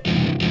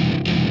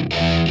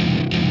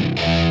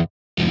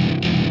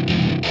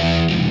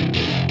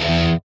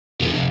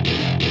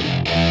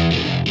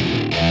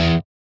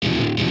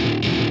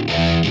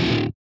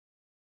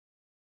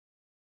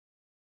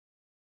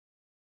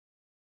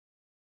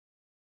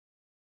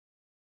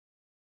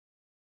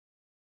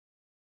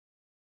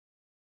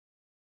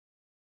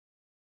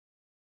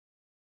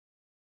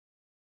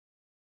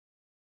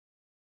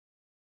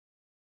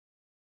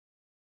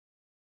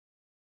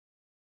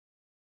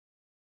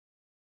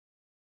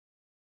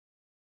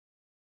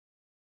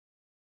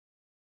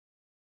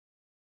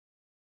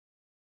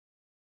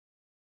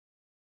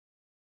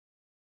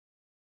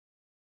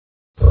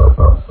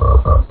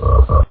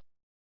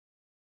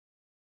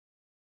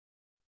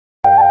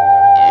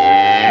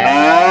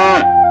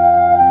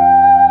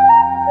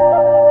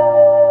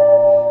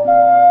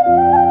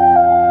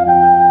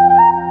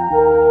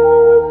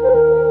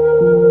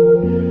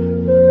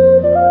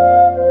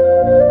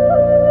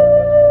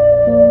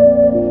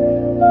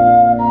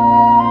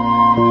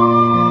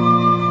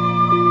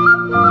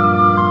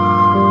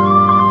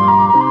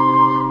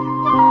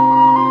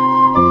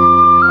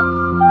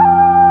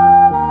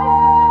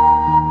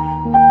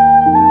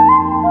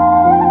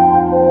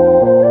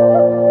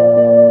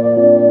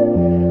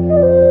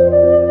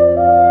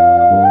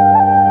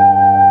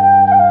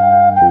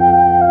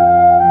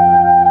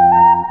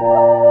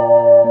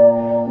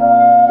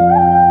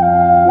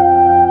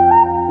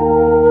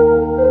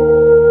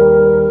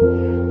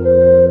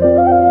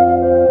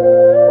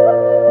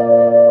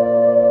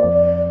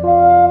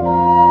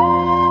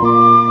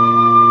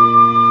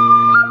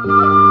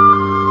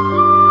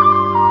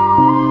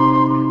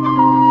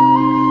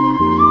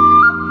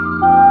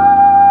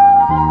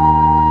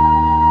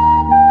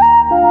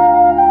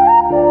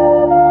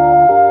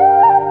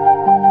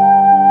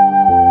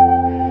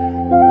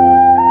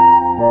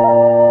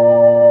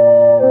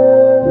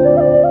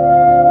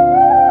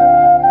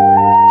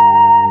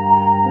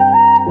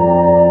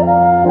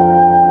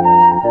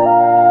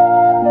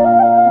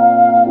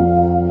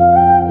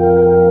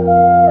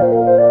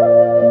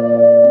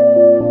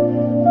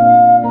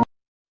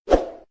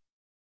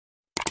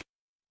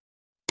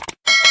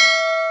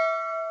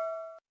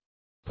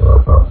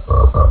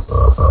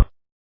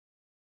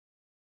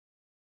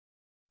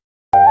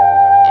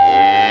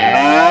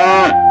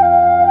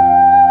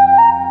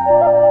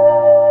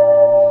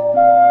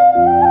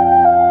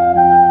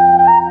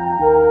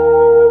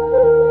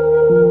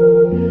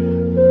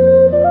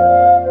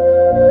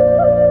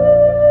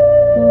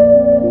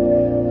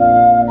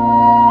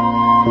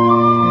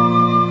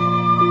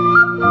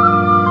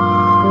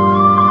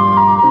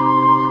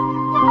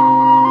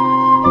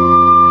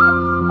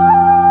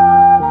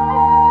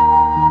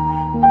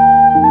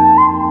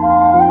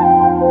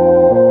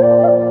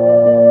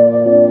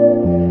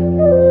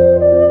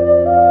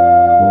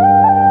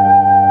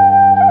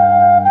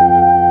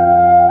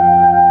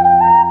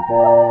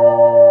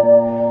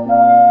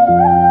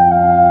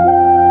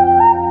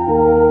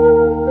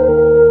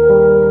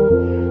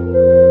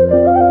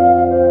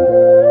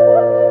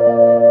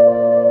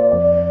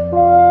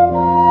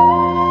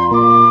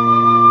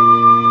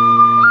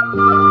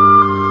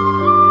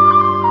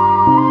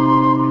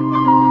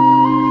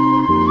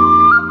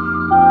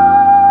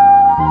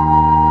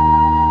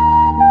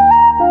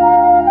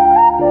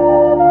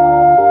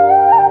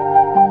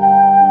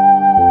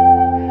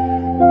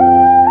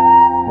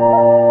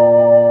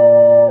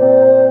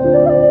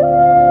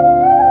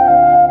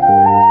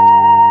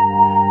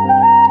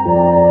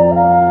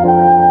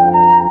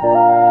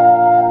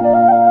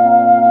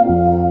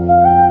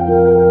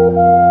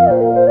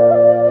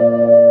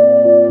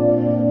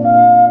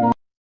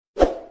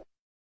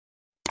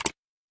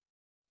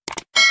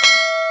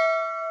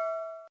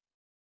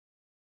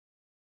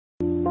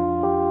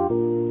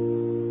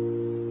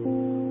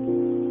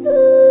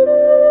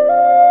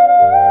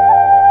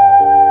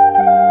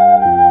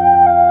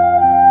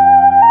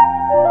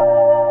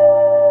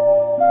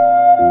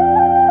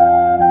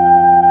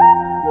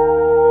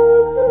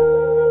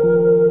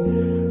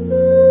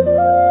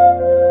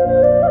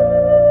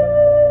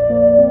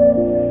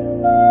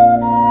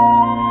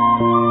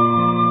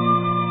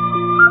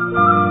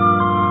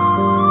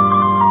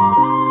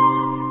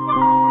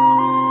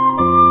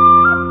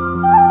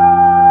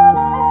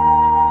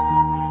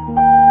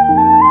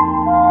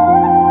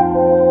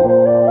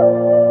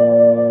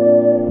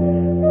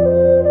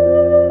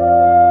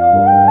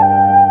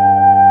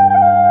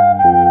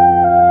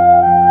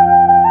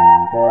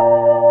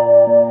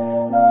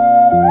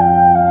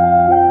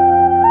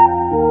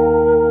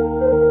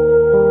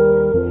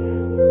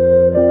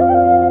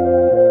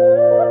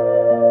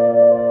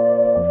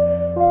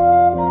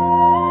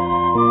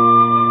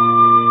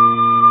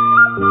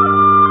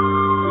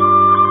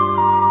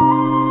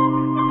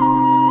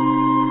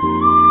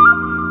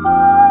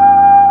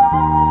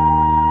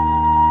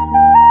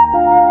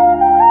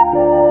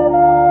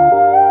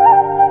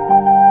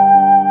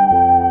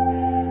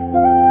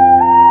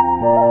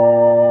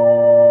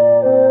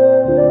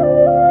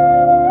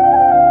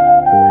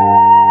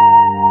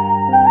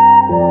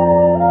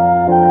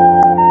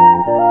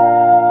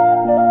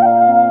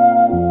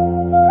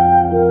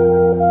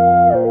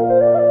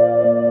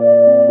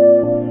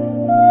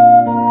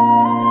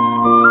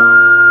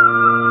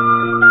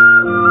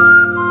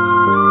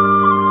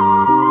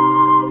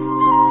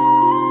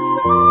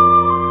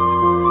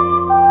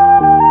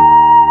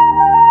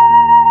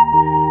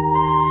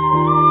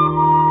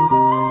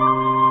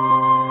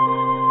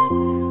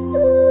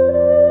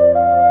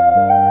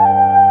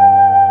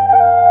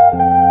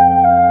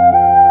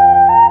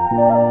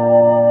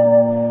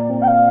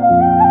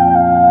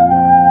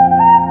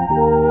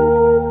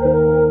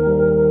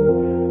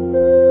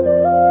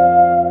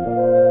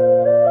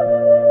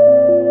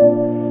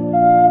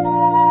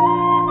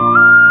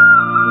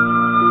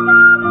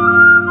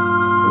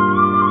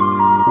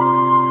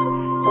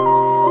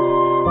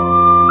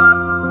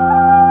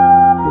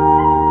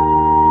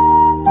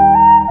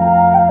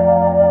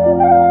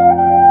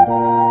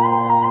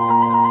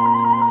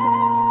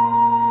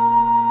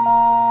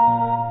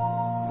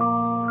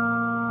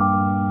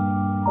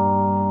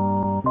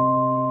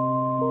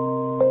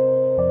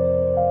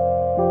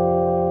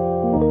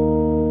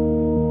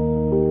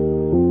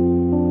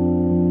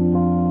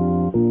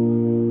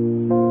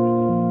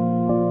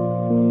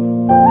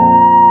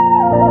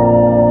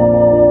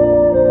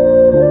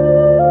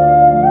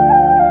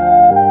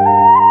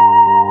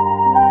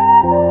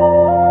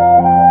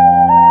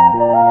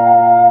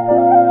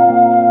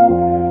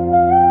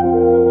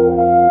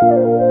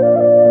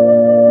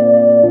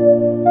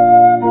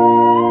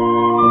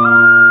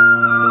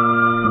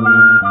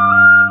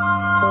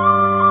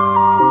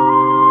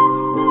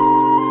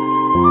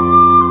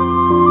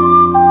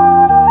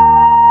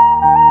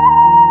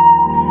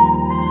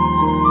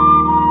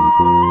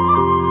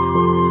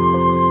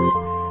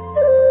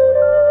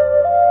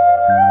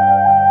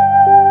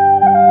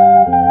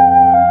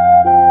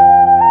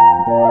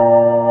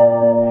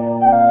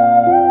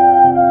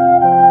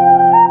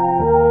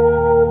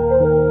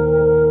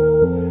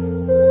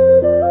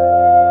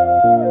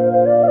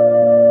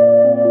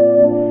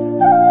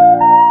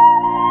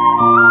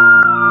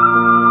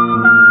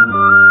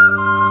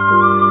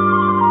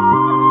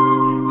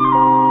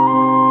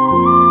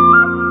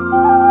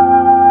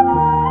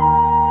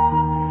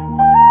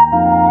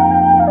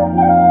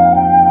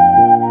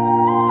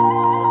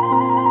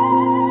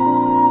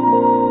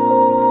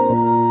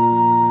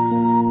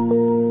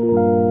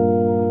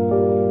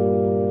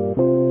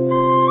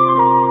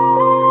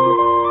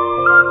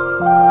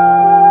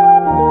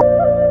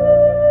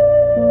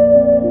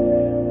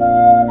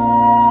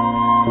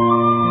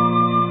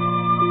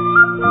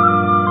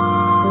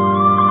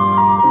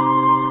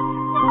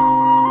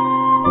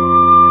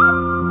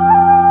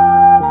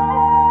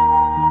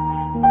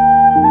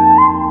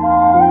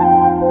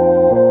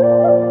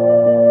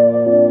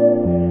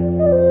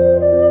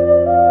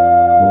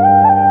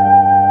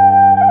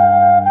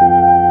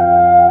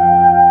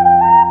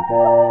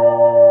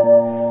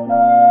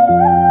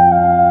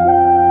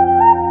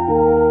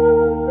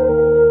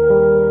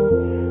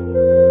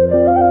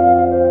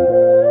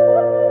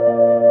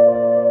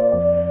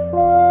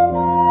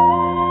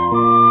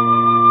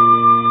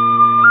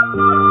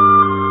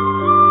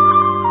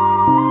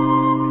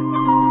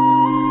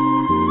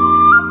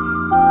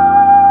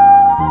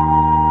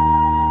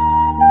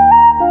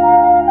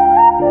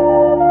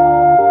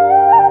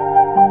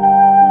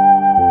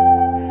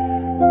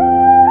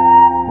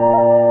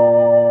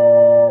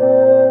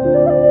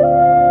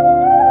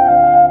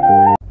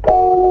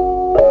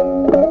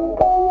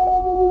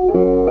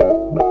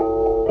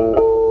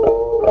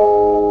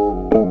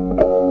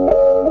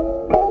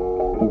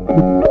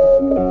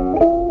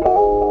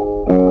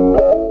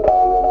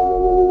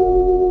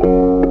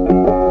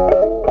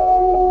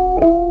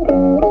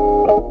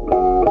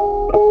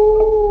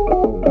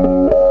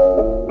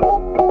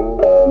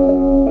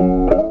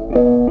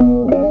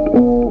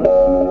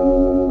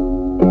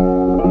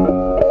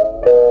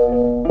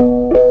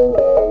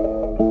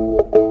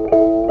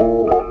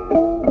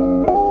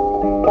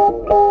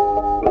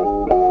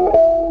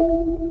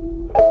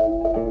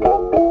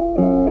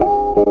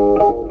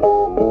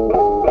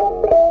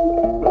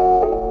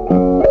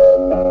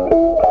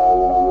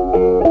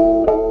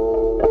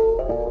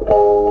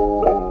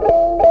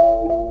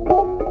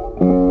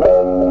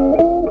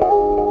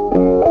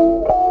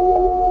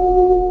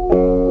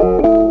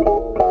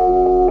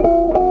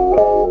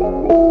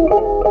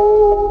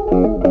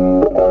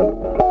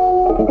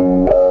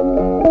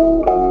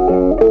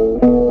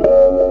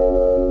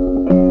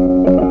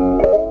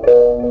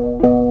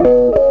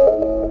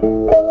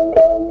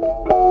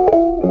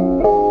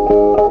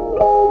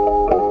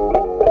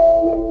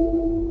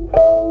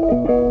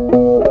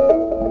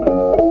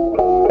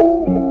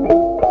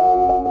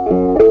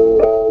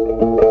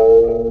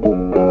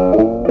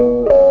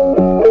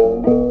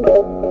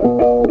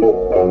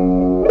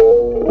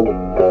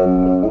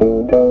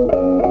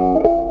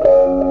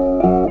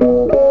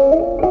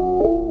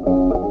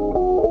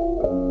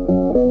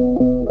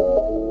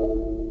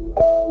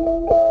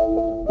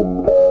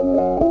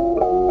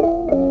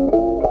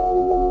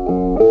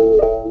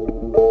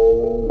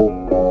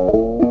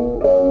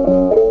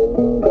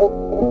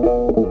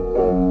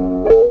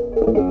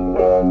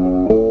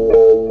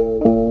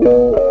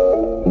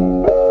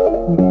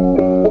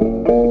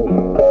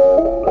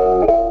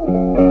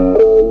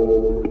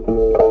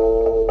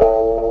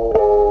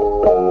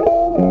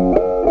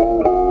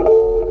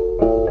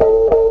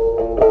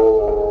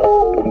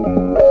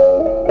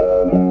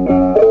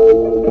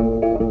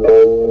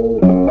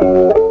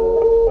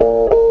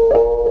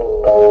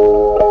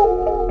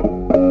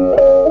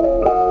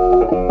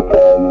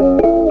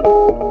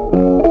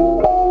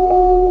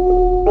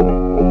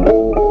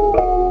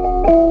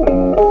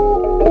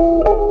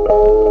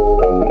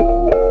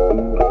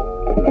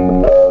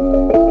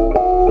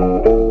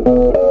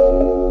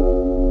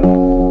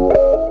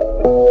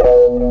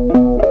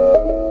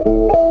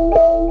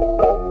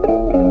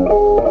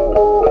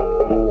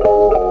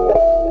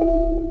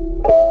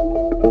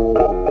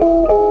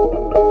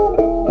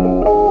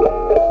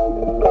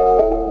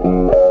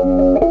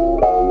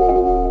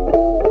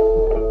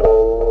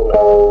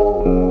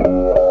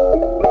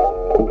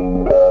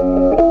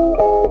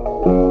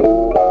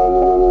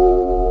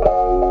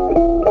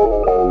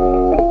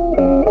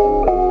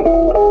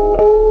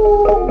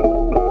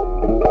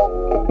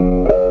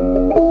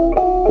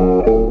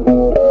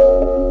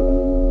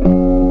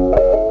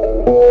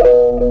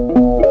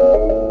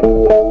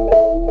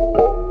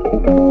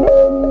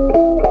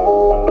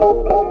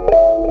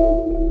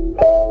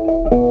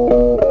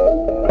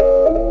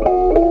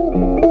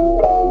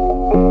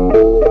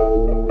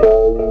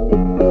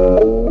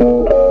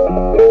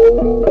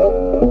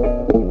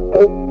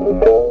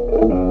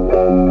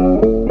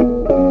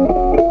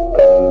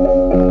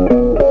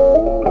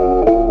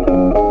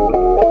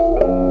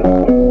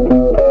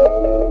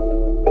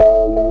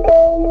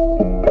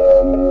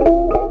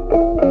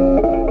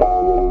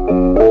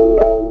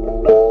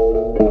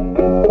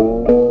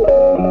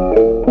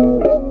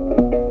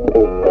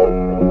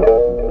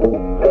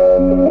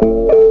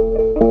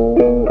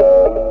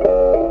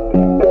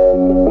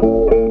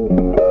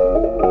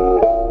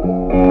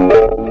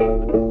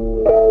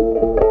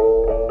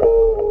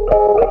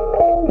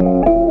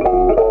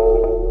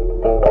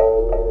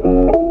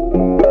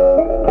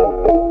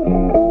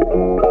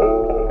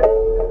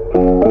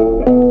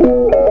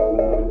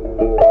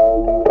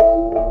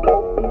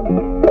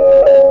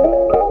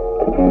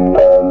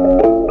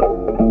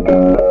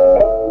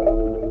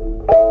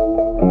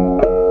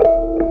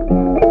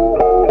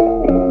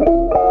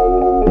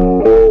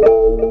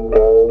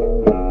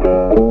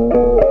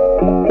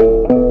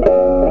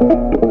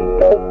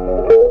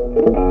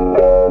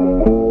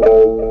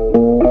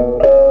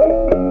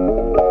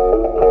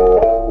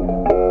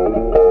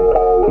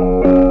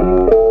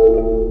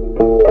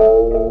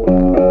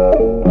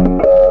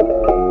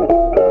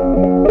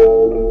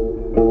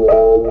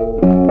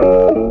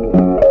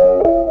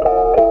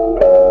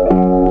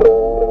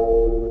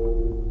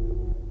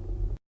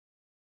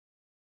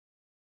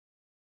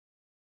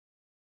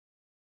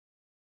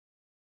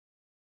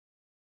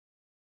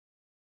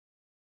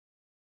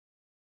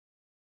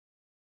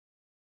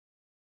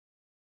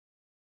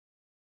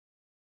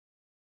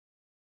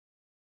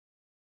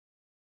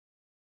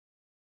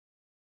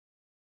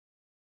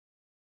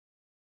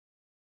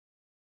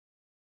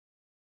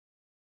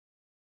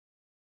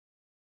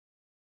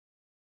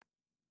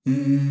 Let's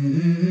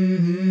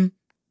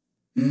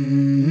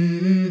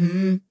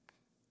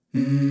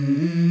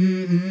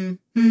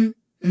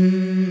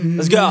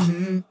go.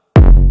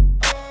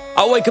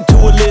 I wake up to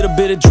a little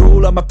bit of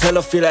drool on my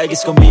pillow, feel like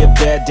it's gonna be a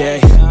bad day.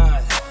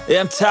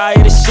 Yeah, I'm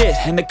tired of shit,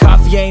 and the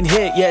coffee ain't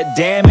hit yet,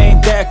 damn,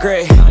 ain't that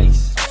great.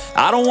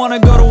 I don't wanna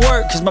go to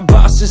work, cause my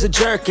boss is a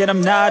jerk, and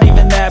I'm not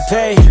even that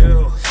paid.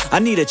 I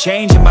need a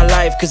change in my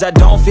life, cause I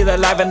don't feel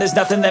alive, and there's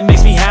nothing that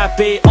makes me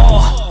happy.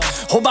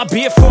 Hold my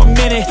beer for a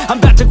minute, I'm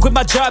about to quit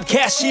my job,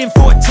 cash in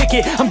for a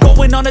ticket. I'm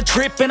going on a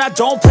trip and I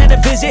don't plan to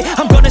visit.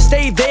 I'm gonna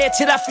stay there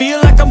till I feel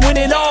like I'm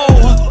winning,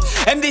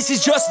 and this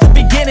is just the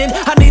beginning.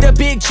 I need a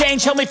big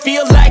change, help me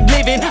feel like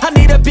living. I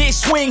need a big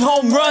swing,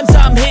 home runs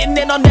I'm hitting,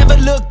 and I'll never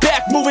look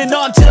back, moving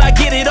on till I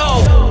get it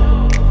all.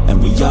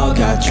 And we all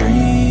got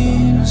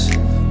dreams,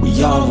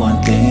 we all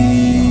want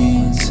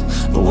things,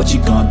 but what you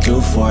gonna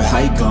do for it? How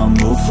you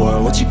gonna move for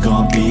it? What you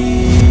gonna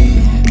be?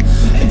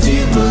 And do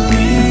you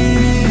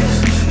believe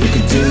you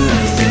can do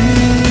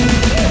anything?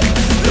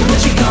 But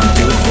what you gonna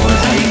do for it?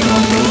 How you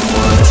gonna move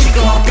for it? What you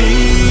gonna be?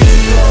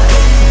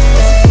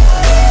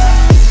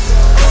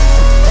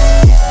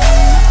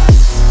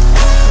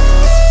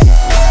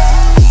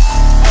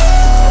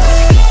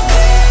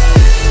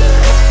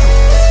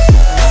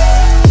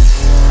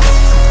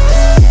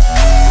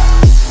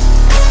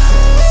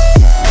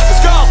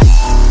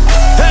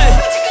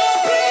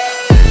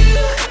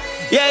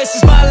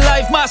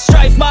 My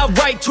strife, my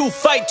right to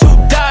fight, to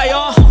die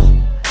on.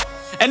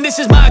 And this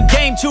is my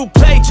game to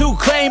play, to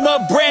claim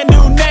a brand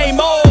new name,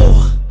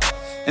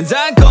 And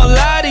I ain't gonna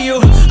lie to you,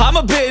 I'm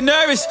a bit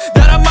nervous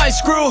that I might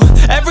screw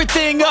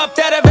everything up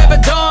that I've ever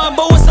done.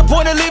 But what's the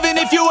point of living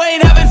if you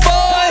ain't having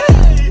fun?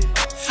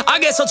 I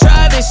guess I'll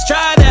try this,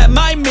 try that,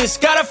 might miss,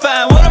 gotta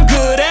find what I'm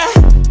good at.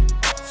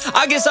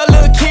 I guess I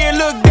look here,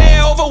 look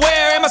there, over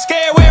where am I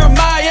scared, where am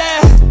I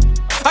at?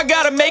 I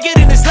gotta make it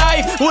in this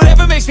life,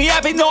 whatever makes me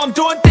happy, know I'm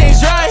doing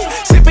things right.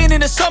 Sipping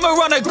in the summer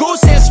on a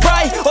Goose and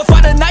Sprite, or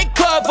find a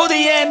nightclub for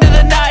the end of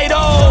the night,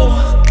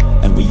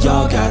 And we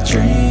all got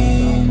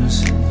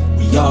dreams,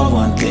 we all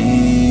want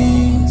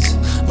things,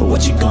 but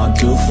what you gonna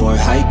do for it?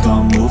 How you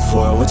gonna move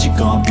for it? What you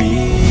gonna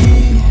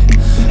be?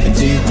 And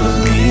do you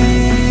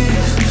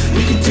believe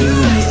you can do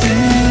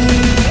anything?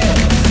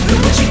 But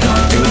what you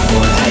gonna do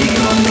for it? How you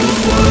gonna move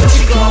for it? What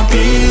you gonna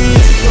be?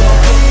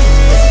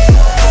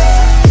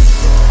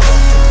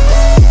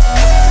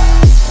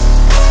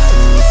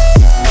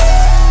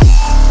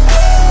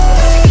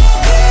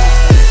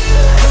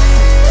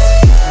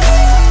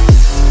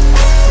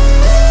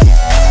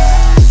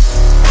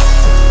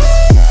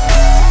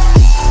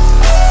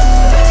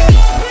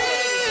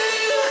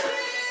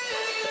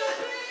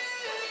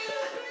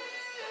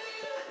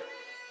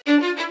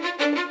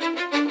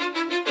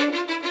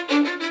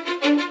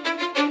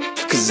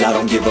 I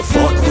don't give a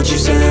fuck what you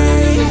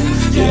say.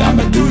 Yeah,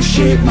 I'ma do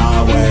shit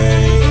my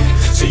way.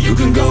 So you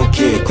can go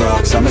kick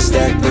rocks, I'ma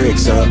stack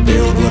bricks up,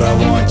 build what I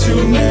want to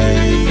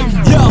make.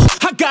 Yo,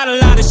 I got a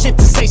lot of shit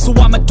to say, so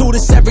I'ma do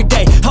this every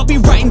day. I'll be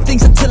writing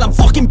things until I'm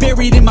fucking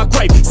buried in my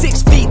grave.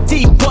 6 feet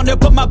deep under,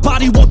 but my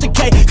body won't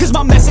decay, cause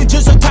my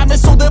messages are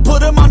timeless, so they'll put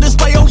them on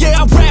display. Oh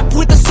yeah, I rap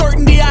with a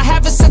certainty, I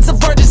have a sense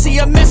of urgency,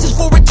 a message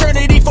for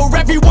eternity, for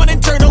everyone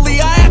internally.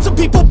 I had some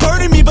people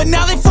burning me, but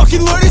now they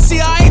fucking learn to see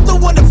I ain't the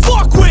one to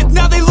fuck with.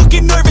 Now they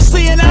looking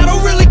nervously, and I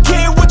don't really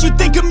care what you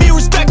think of me,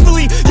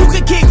 respectfully. You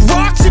can kick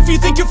rocks if you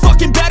think you're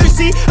fucking better,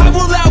 see I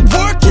will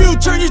outwork you,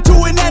 turn you to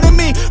an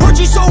enemy, hurt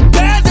you so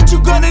bad that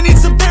you're gonna need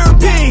some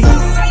therapy.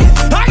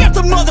 I got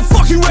the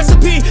motherfucking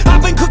recipe,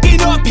 I've been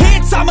cooking up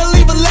hits, I'ma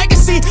leave a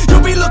legacy.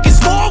 You'll be looking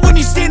small when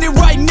you're standing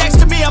right next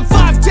to me. I'm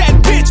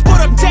 5'10", bitch, but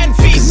I'm 10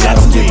 feet next to me. I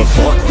don't give a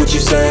fuck what you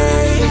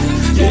say.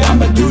 Yeah,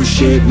 I'ma do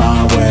shit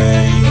my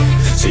way.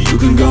 So you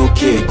can go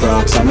kick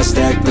rocks, I'ma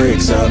stack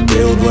bricks up,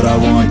 build what I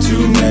want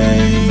to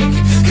make.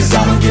 Cause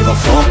I don't give a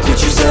fuck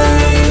what you say.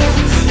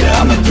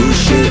 Yeah, I'ma do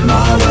shit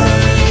my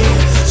way.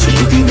 So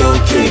you can go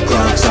kick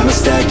rocks, I'ma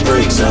stack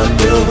bricks up,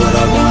 build what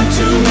I want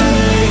to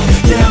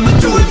make. Yeah, I'ma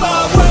do it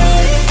my way.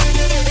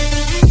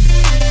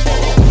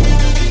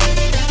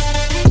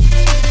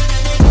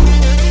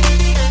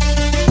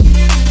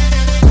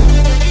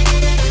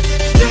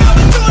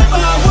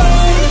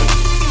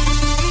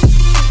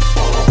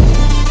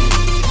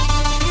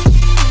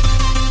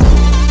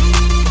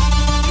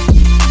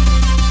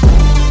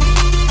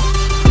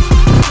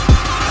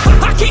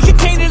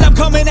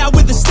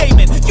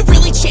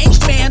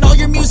 Changed, man, all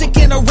your music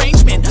and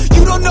arrangement.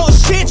 You don't know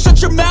shit, shut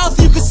your mouth,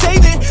 you can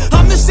save it.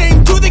 I'm the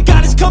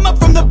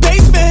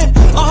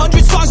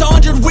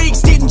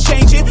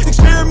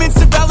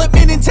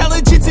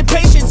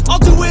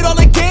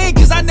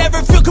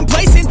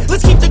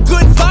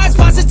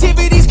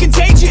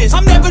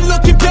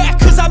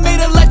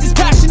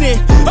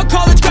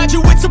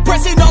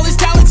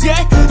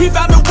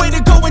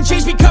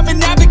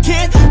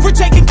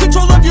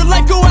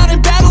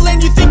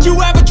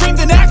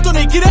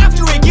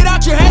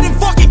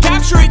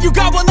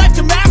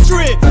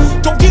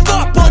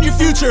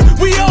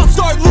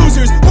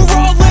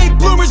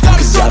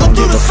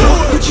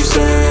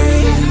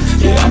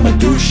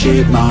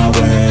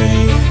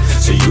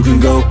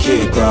go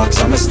kick rocks,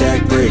 I'ma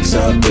stack bricks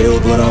up,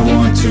 build what I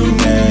want to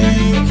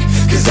make.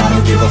 Cause I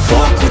don't give a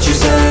fuck what you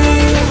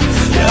say,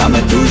 yeah,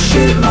 I'ma do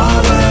shit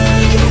my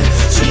way.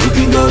 So you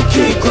can go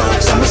kick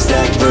rocks, I'ma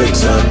stack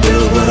bricks up,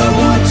 build what I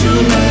want to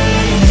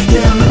make.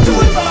 Yeah, I'ma do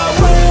it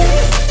my way.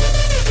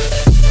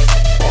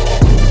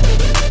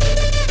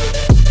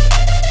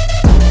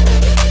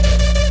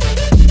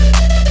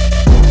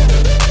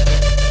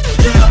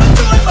 Yeah, I'ma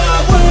do it my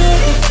way.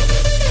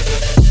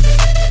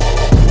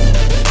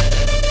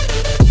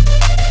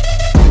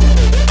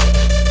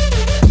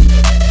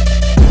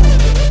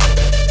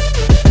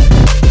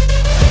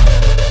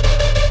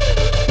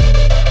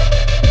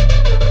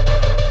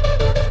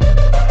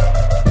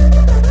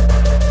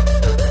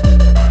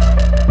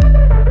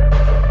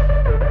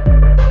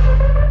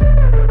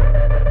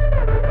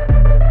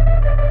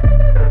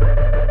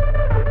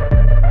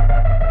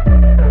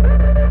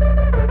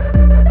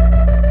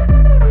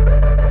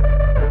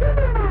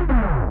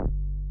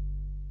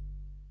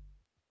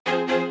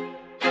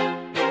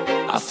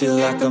 I feel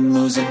like I'm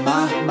losing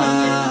my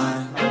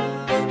mind.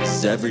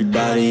 Is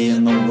everybody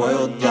in the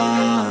world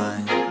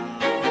blind?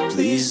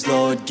 Please,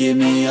 Lord, give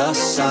me a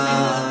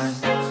sign,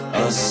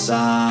 a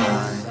sign.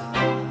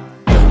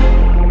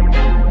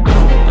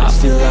 I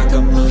feel like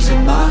I'm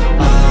losing my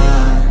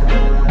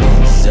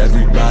mind. Is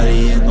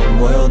everybody in the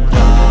world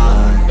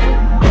blind?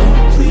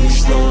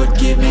 Please, Lord,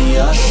 give me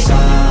a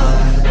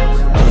sign,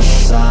 a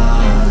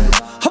sign.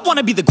 I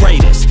wanna be the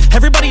greatest.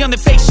 Everybody on the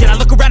fake shit. I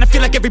look around and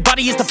feel like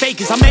everybody is the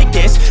fakest. I make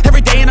this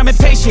every day and I'm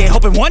impatient,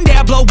 hoping one day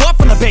I blow up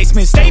from the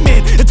basement.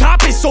 Statement, the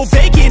top is so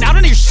vacant. I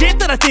don't hear shit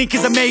that I think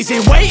is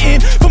amazing. Waiting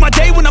for my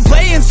day when I'm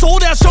playing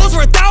sold out shows for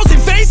 1,000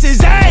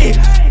 faces. Hey,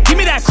 give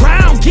me that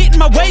crown, get in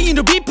my way and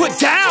to be put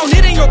down.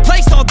 It ain't your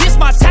place, all this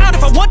my town.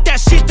 If I want that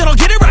shit, then I'll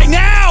get it right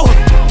now.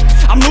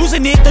 I'm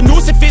losing it, the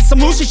noose it fits, some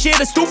losing shit,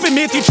 a stupid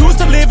myth. You choose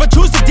to live or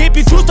choose to dip,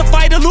 you choose to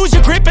fight or lose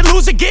your grip and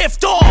lose a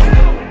gift.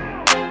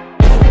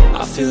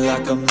 I feel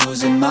like I'm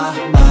losing my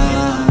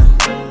mind.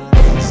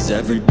 Is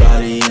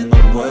everybody in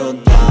the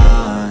world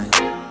blind?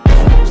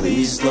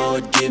 Please,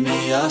 Lord, give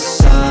me a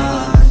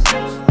sign,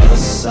 a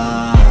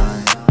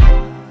sign.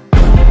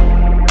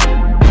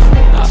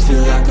 I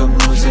feel like I'm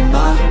losing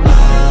my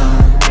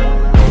mind.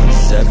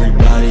 Is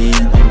everybody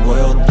in the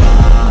world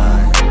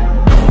blind?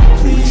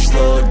 Please,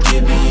 Lord,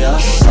 give me a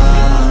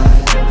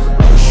sign,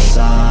 a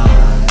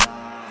sign.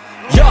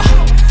 Yeah.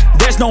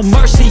 There's no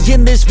mercy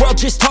in this world,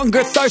 just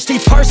hunger-thirsty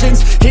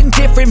persons in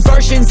different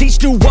versions.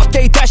 Each new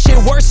update, that shit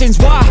worsens.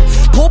 Why?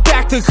 Pull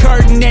back the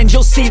curtain and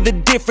you'll see the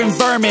different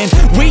vermin.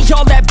 We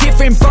all have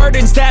different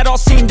burdens that all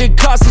seem to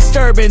cause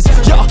disturbance.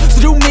 Yo,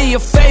 so do me a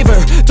favor,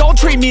 don't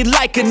treat me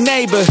like a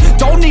neighbor.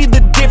 Don't need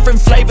the different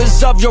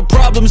flavors of your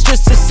problems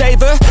just to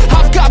savor.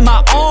 I've got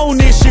my own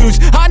issues,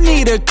 I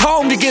need a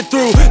comb to get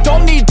through.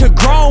 Don't need to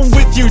groan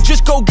with you,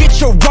 just go get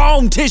your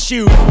own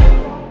tissue.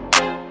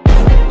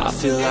 I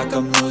feel like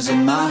I'm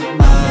losing my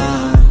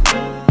mind.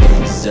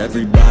 Is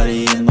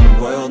everybody in the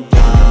world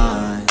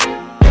blind?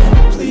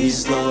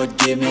 Please, Lord,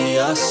 give me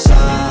a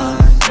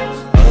sign,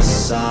 a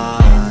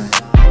sign.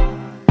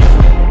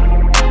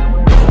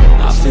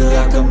 I feel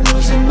like I'm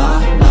losing my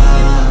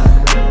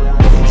mind.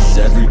 Is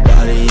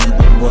everybody in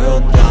the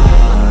world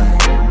blind?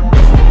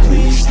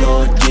 Please,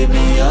 Lord, give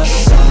me a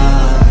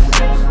sign,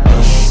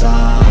 a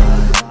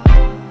sign.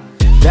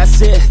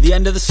 That's it, the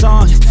end of the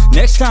song.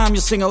 Next time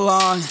you'll sing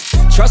along.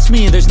 Trust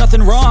me, there's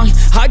nothing wrong,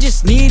 I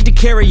just need to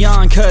carry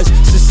on. Cause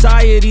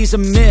society's a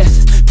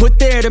myth, put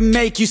there to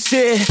make you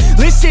sit.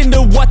 Listen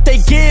to what they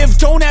give,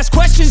 don't ask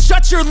questions,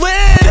 shut your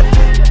lid.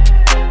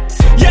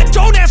 Yeah,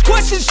 don't ask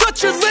questions,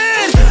 shut your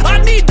lid.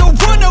 I need to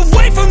run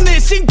away from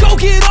this and go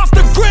get off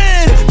the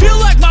grid. Feel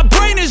like my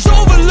brain is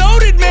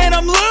overloaded, man,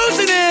 I'm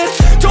losing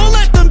it. Don't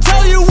let them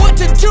tell you what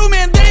to do,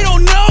 man, they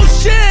don't know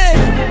shit.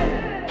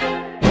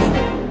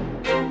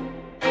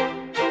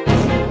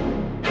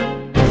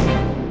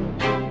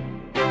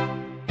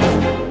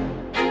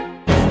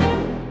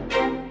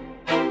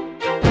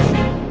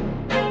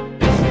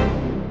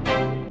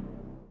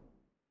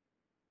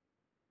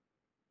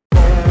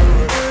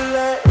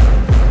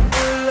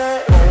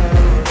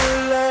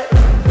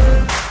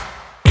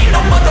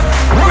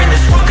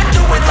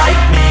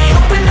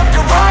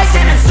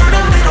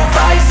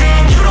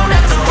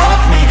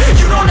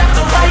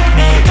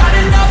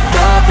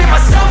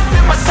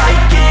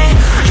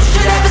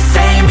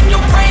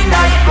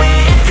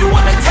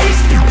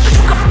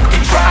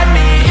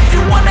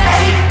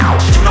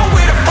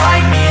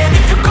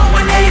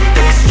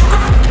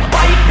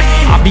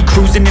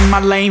 My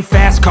lane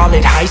fast, call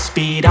it high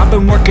speed. I've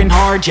been working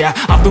hard, yeah,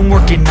 I've been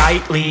working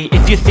nightly.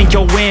 If you think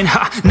you'll win,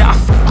 ha, not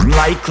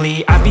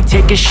likely. I be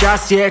taking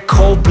shots, yeah,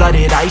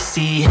 cold-blooded,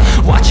 icy.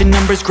 Watching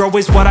numbers grow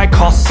is what I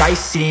call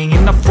sightseeing.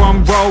 In the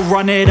front row,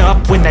 run it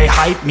up when they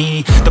hype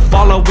me. The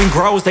following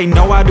grows, they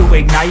know how to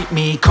ignite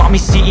me. Call me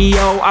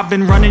CEO, I've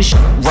been running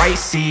right,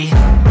 see.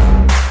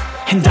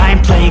 And I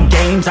ain't playing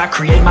games, I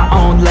create my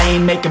own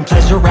lane, making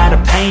pleasure out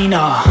of pain,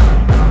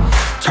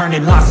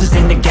 turning losses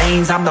into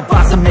gains. I'm the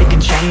boss, I'm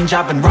making change.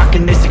 I've been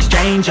rocking this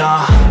exchange,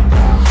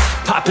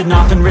 Popping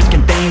off and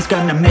risking things,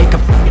 gonna make a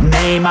f***ing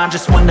name. I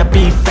just wanna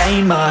be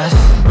famous,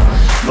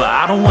 but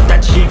I don't want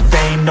that cheap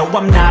fame. No,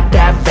 I'm not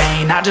that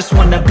vain, I just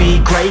wanna be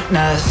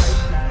greatness.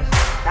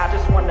 I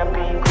just wanna be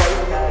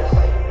greatness.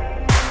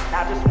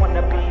 I just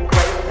wanna be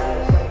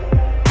greatness.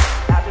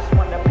 I just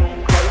wanna be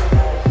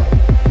greatness.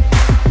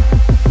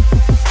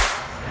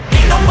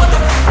 Ain't no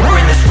motherfucker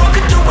in this world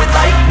could do it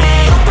like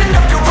me. Open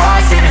up your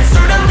eyes and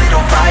insert a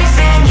little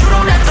rising. You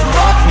don't have to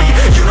love me,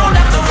 you don't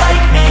have to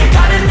like me.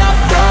 Got enough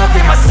love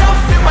in myself,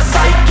 in my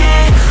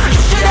psyche.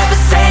 You should have the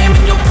same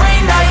in your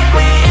brain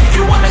nightly. If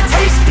you wanna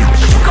taste me,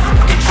 you can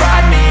fucking try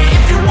me.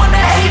 If you wanna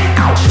hate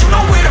me, you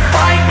know where to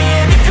find me.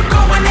 And if you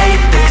go and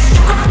hate this,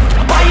 you can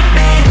fucking bite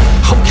me.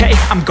 Okay,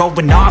 I'm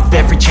going off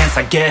every chance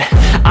I get.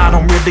 I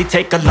don't really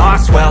take a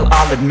loss, well,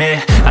 I'll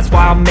admit. That's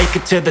why I'll make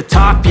it to the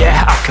top,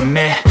 yeah, I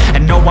commit.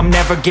 And no, I'm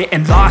never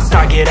getting lost,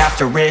 I get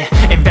after it.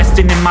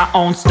 Investing in my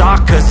own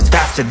stock, cause it's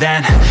faster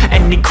than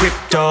any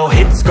crypto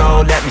hits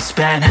go, let me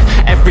spend.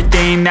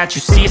 Everything that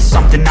you see is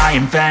something I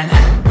invent,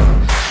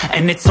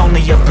 and it's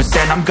only a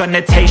percent. I'm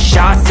gonna take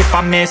shots, if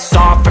I miss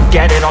all,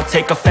 forget it. I'll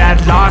take a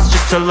fat loss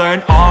just to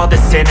learn all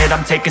that's in it.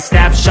 I'm taking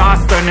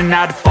snapshots, learning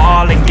how to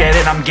fall and get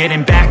it. I'm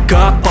getting back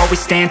up, always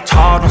stand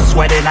tall, don't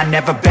sweat it. I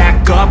never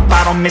back up,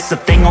 I don't miss a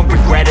thing or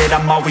regret it.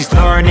 I'm always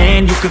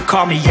learning, you could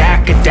call me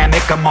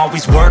academic. I'm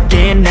always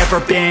working, never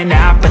been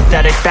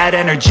apathetic. That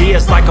energy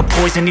is like a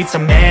poison, need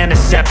some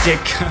antiseptic.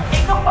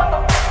 Ain't no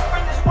motherfucker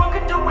in this world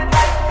could do it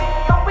like me.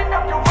 Open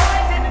up your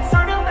eyes and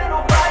insert a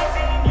little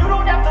rising. You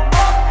don't have to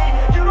love me,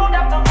 you don't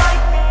have to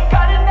like me.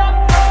 Got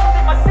enough love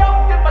in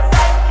myself, in my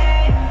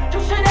psyche. You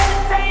should have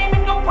the same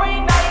in your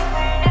brain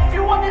nightly. If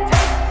you wanna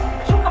taste me,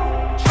 you can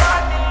try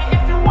me.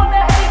 If you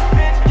wanna hate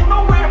bitch, you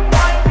know where to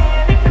find me.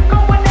 And if you go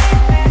and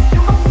hate this,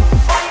 you can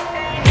fight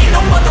me. Ain't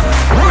no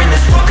motherfucker in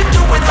this world could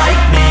do it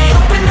like me.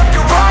 Open up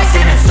your eyes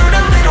and insert a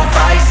little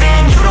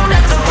rising. You don't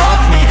have to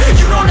love me,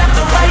 you don't have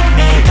to like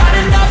me. Got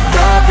enough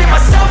love in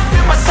myself,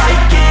 in my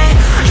psyche.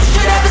 You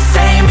should have the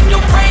same in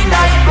your brain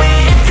nightly.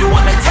 If you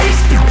wanna taste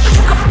me, you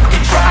can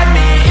fucking try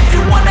me. If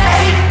you wanna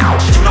hate me,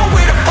 you know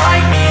where to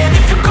find me. And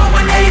if you go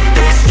and hate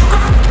this, you can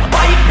fucking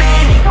bite me. Ain't no motherfucker in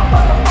this world could do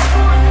it like me.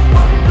 Open up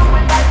your eyes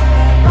and insert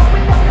a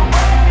little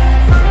rising. You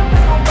don't have to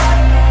love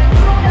me, you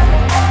don't have to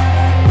like me.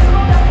 Got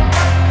enough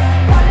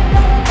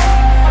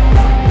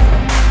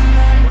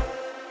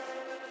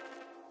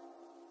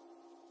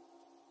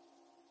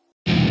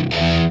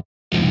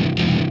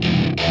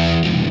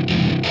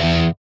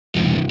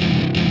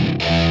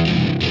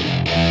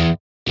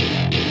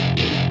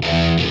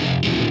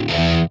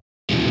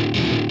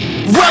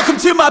Welcome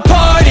to my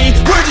party,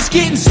 we're just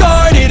getting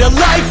started. A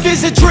life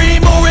is a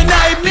dream or a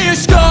nightmare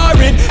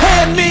scarring.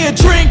 Hand me a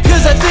drink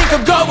cause I think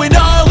I'm going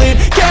all in.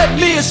 Get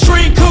me a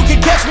shrink who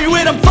can catch me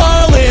when I'm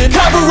falling.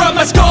 Cover up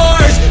my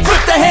scars,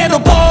 flip the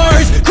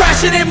handlebars.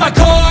 Crashing in my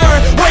car,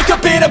 wake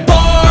up in a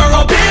bar.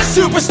 I'll be a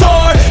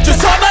superstar,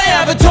 just on my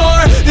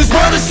avatar. This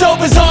world is so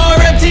bizarre,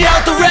 empty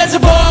out the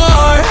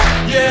reservoir.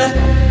 Yeah,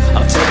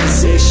 I'm taking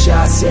 6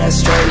 shots, yeah,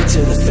 straight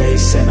to the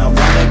face. And I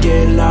wanna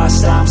get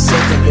lost, I'm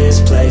sick of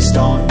this place.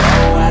 Don't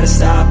know how to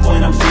stop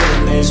when I'm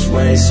feeling this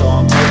way. So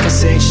I'm taking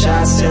 6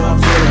 shots till I'm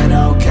feeling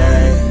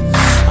okay.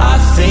 I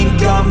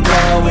think I'm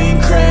going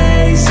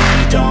crazy,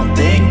 don't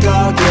think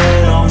I'll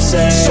get home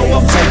safe. So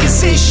I'm taking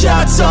 6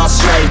 shots, all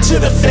straight to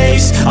the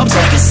face. I'm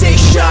taking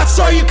 6 shots,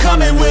 are you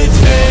coming with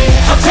me?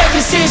 I'm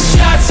taking 6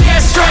 shots, yeah,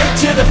 straight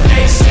to the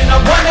face. And I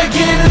wanna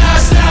get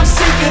lost, I'm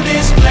sick of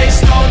this place.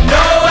 Don't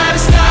know how to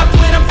stop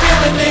when I'm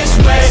feeling this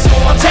way. So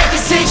I'm taking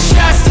 6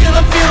 shots till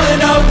I'm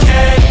feeling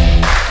okay.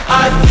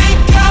 I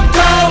think I'm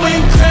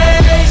going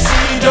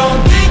crazy, don't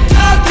think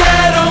I'll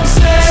get home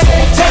safe. So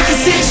I'm taking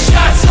 6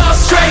 shots, all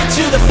straight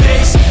to the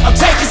face. I'm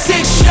taking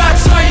 6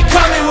 shots, are you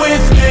coming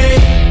with me?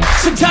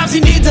 Sometimes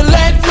you need to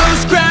let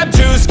loose, grab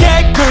juice,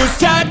 get goose,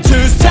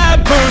 tattoos,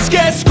 taboos,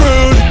 get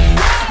screwed.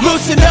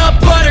 Loosen up,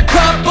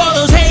 buttercup, all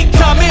those hate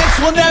comments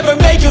will never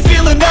make you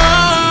feel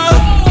enough.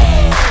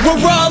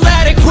 We're all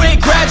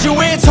adequate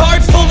graduates,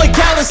 heart full of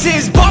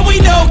calluses, but we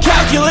know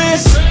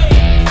calculus.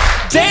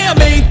 Damn,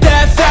 ain't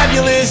that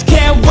fabulous?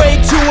 Can't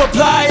wait to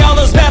apply all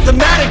those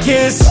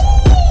mathematicus.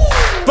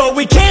 But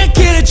we can't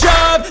get a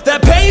job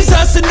that pays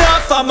us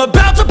enough. I'm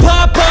about to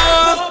pop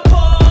off.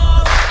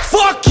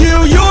 Fuck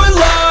you, you're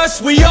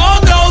lost. We all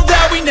know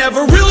that we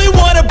never really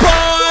want a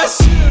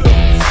boss.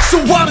 So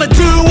I'ma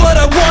do what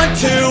I want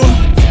to,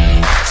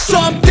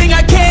 something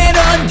I can't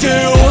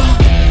undo.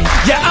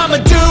 Yeah, I'ma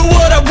do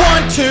what I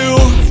want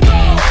to,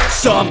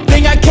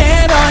 something I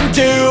can't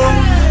undo.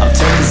 I'm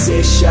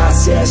taking 6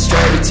 shots, yeah,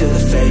 straight to the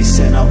face.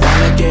 And I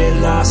wanna get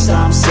lost,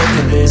 I'm sick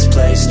of this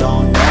place.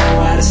 Don't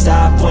know how to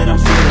stop when I'm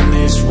feeling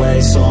this way.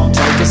 So I'm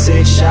taking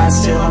 6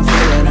 shots till I'm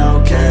feeling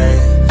okay.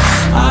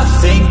 I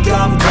think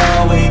I'm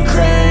going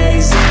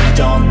crazy,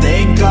 don't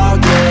think I'll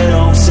get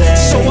home safe.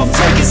 So I'm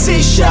taking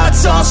 6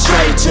 shots, all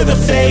straight to the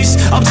face.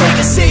 I'm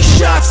taking 6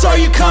 shots, are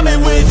you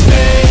coming with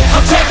me?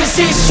 I'm taking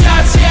 6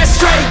 shots, yeah,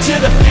 straight to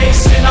the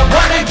face. And I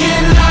wanna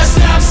get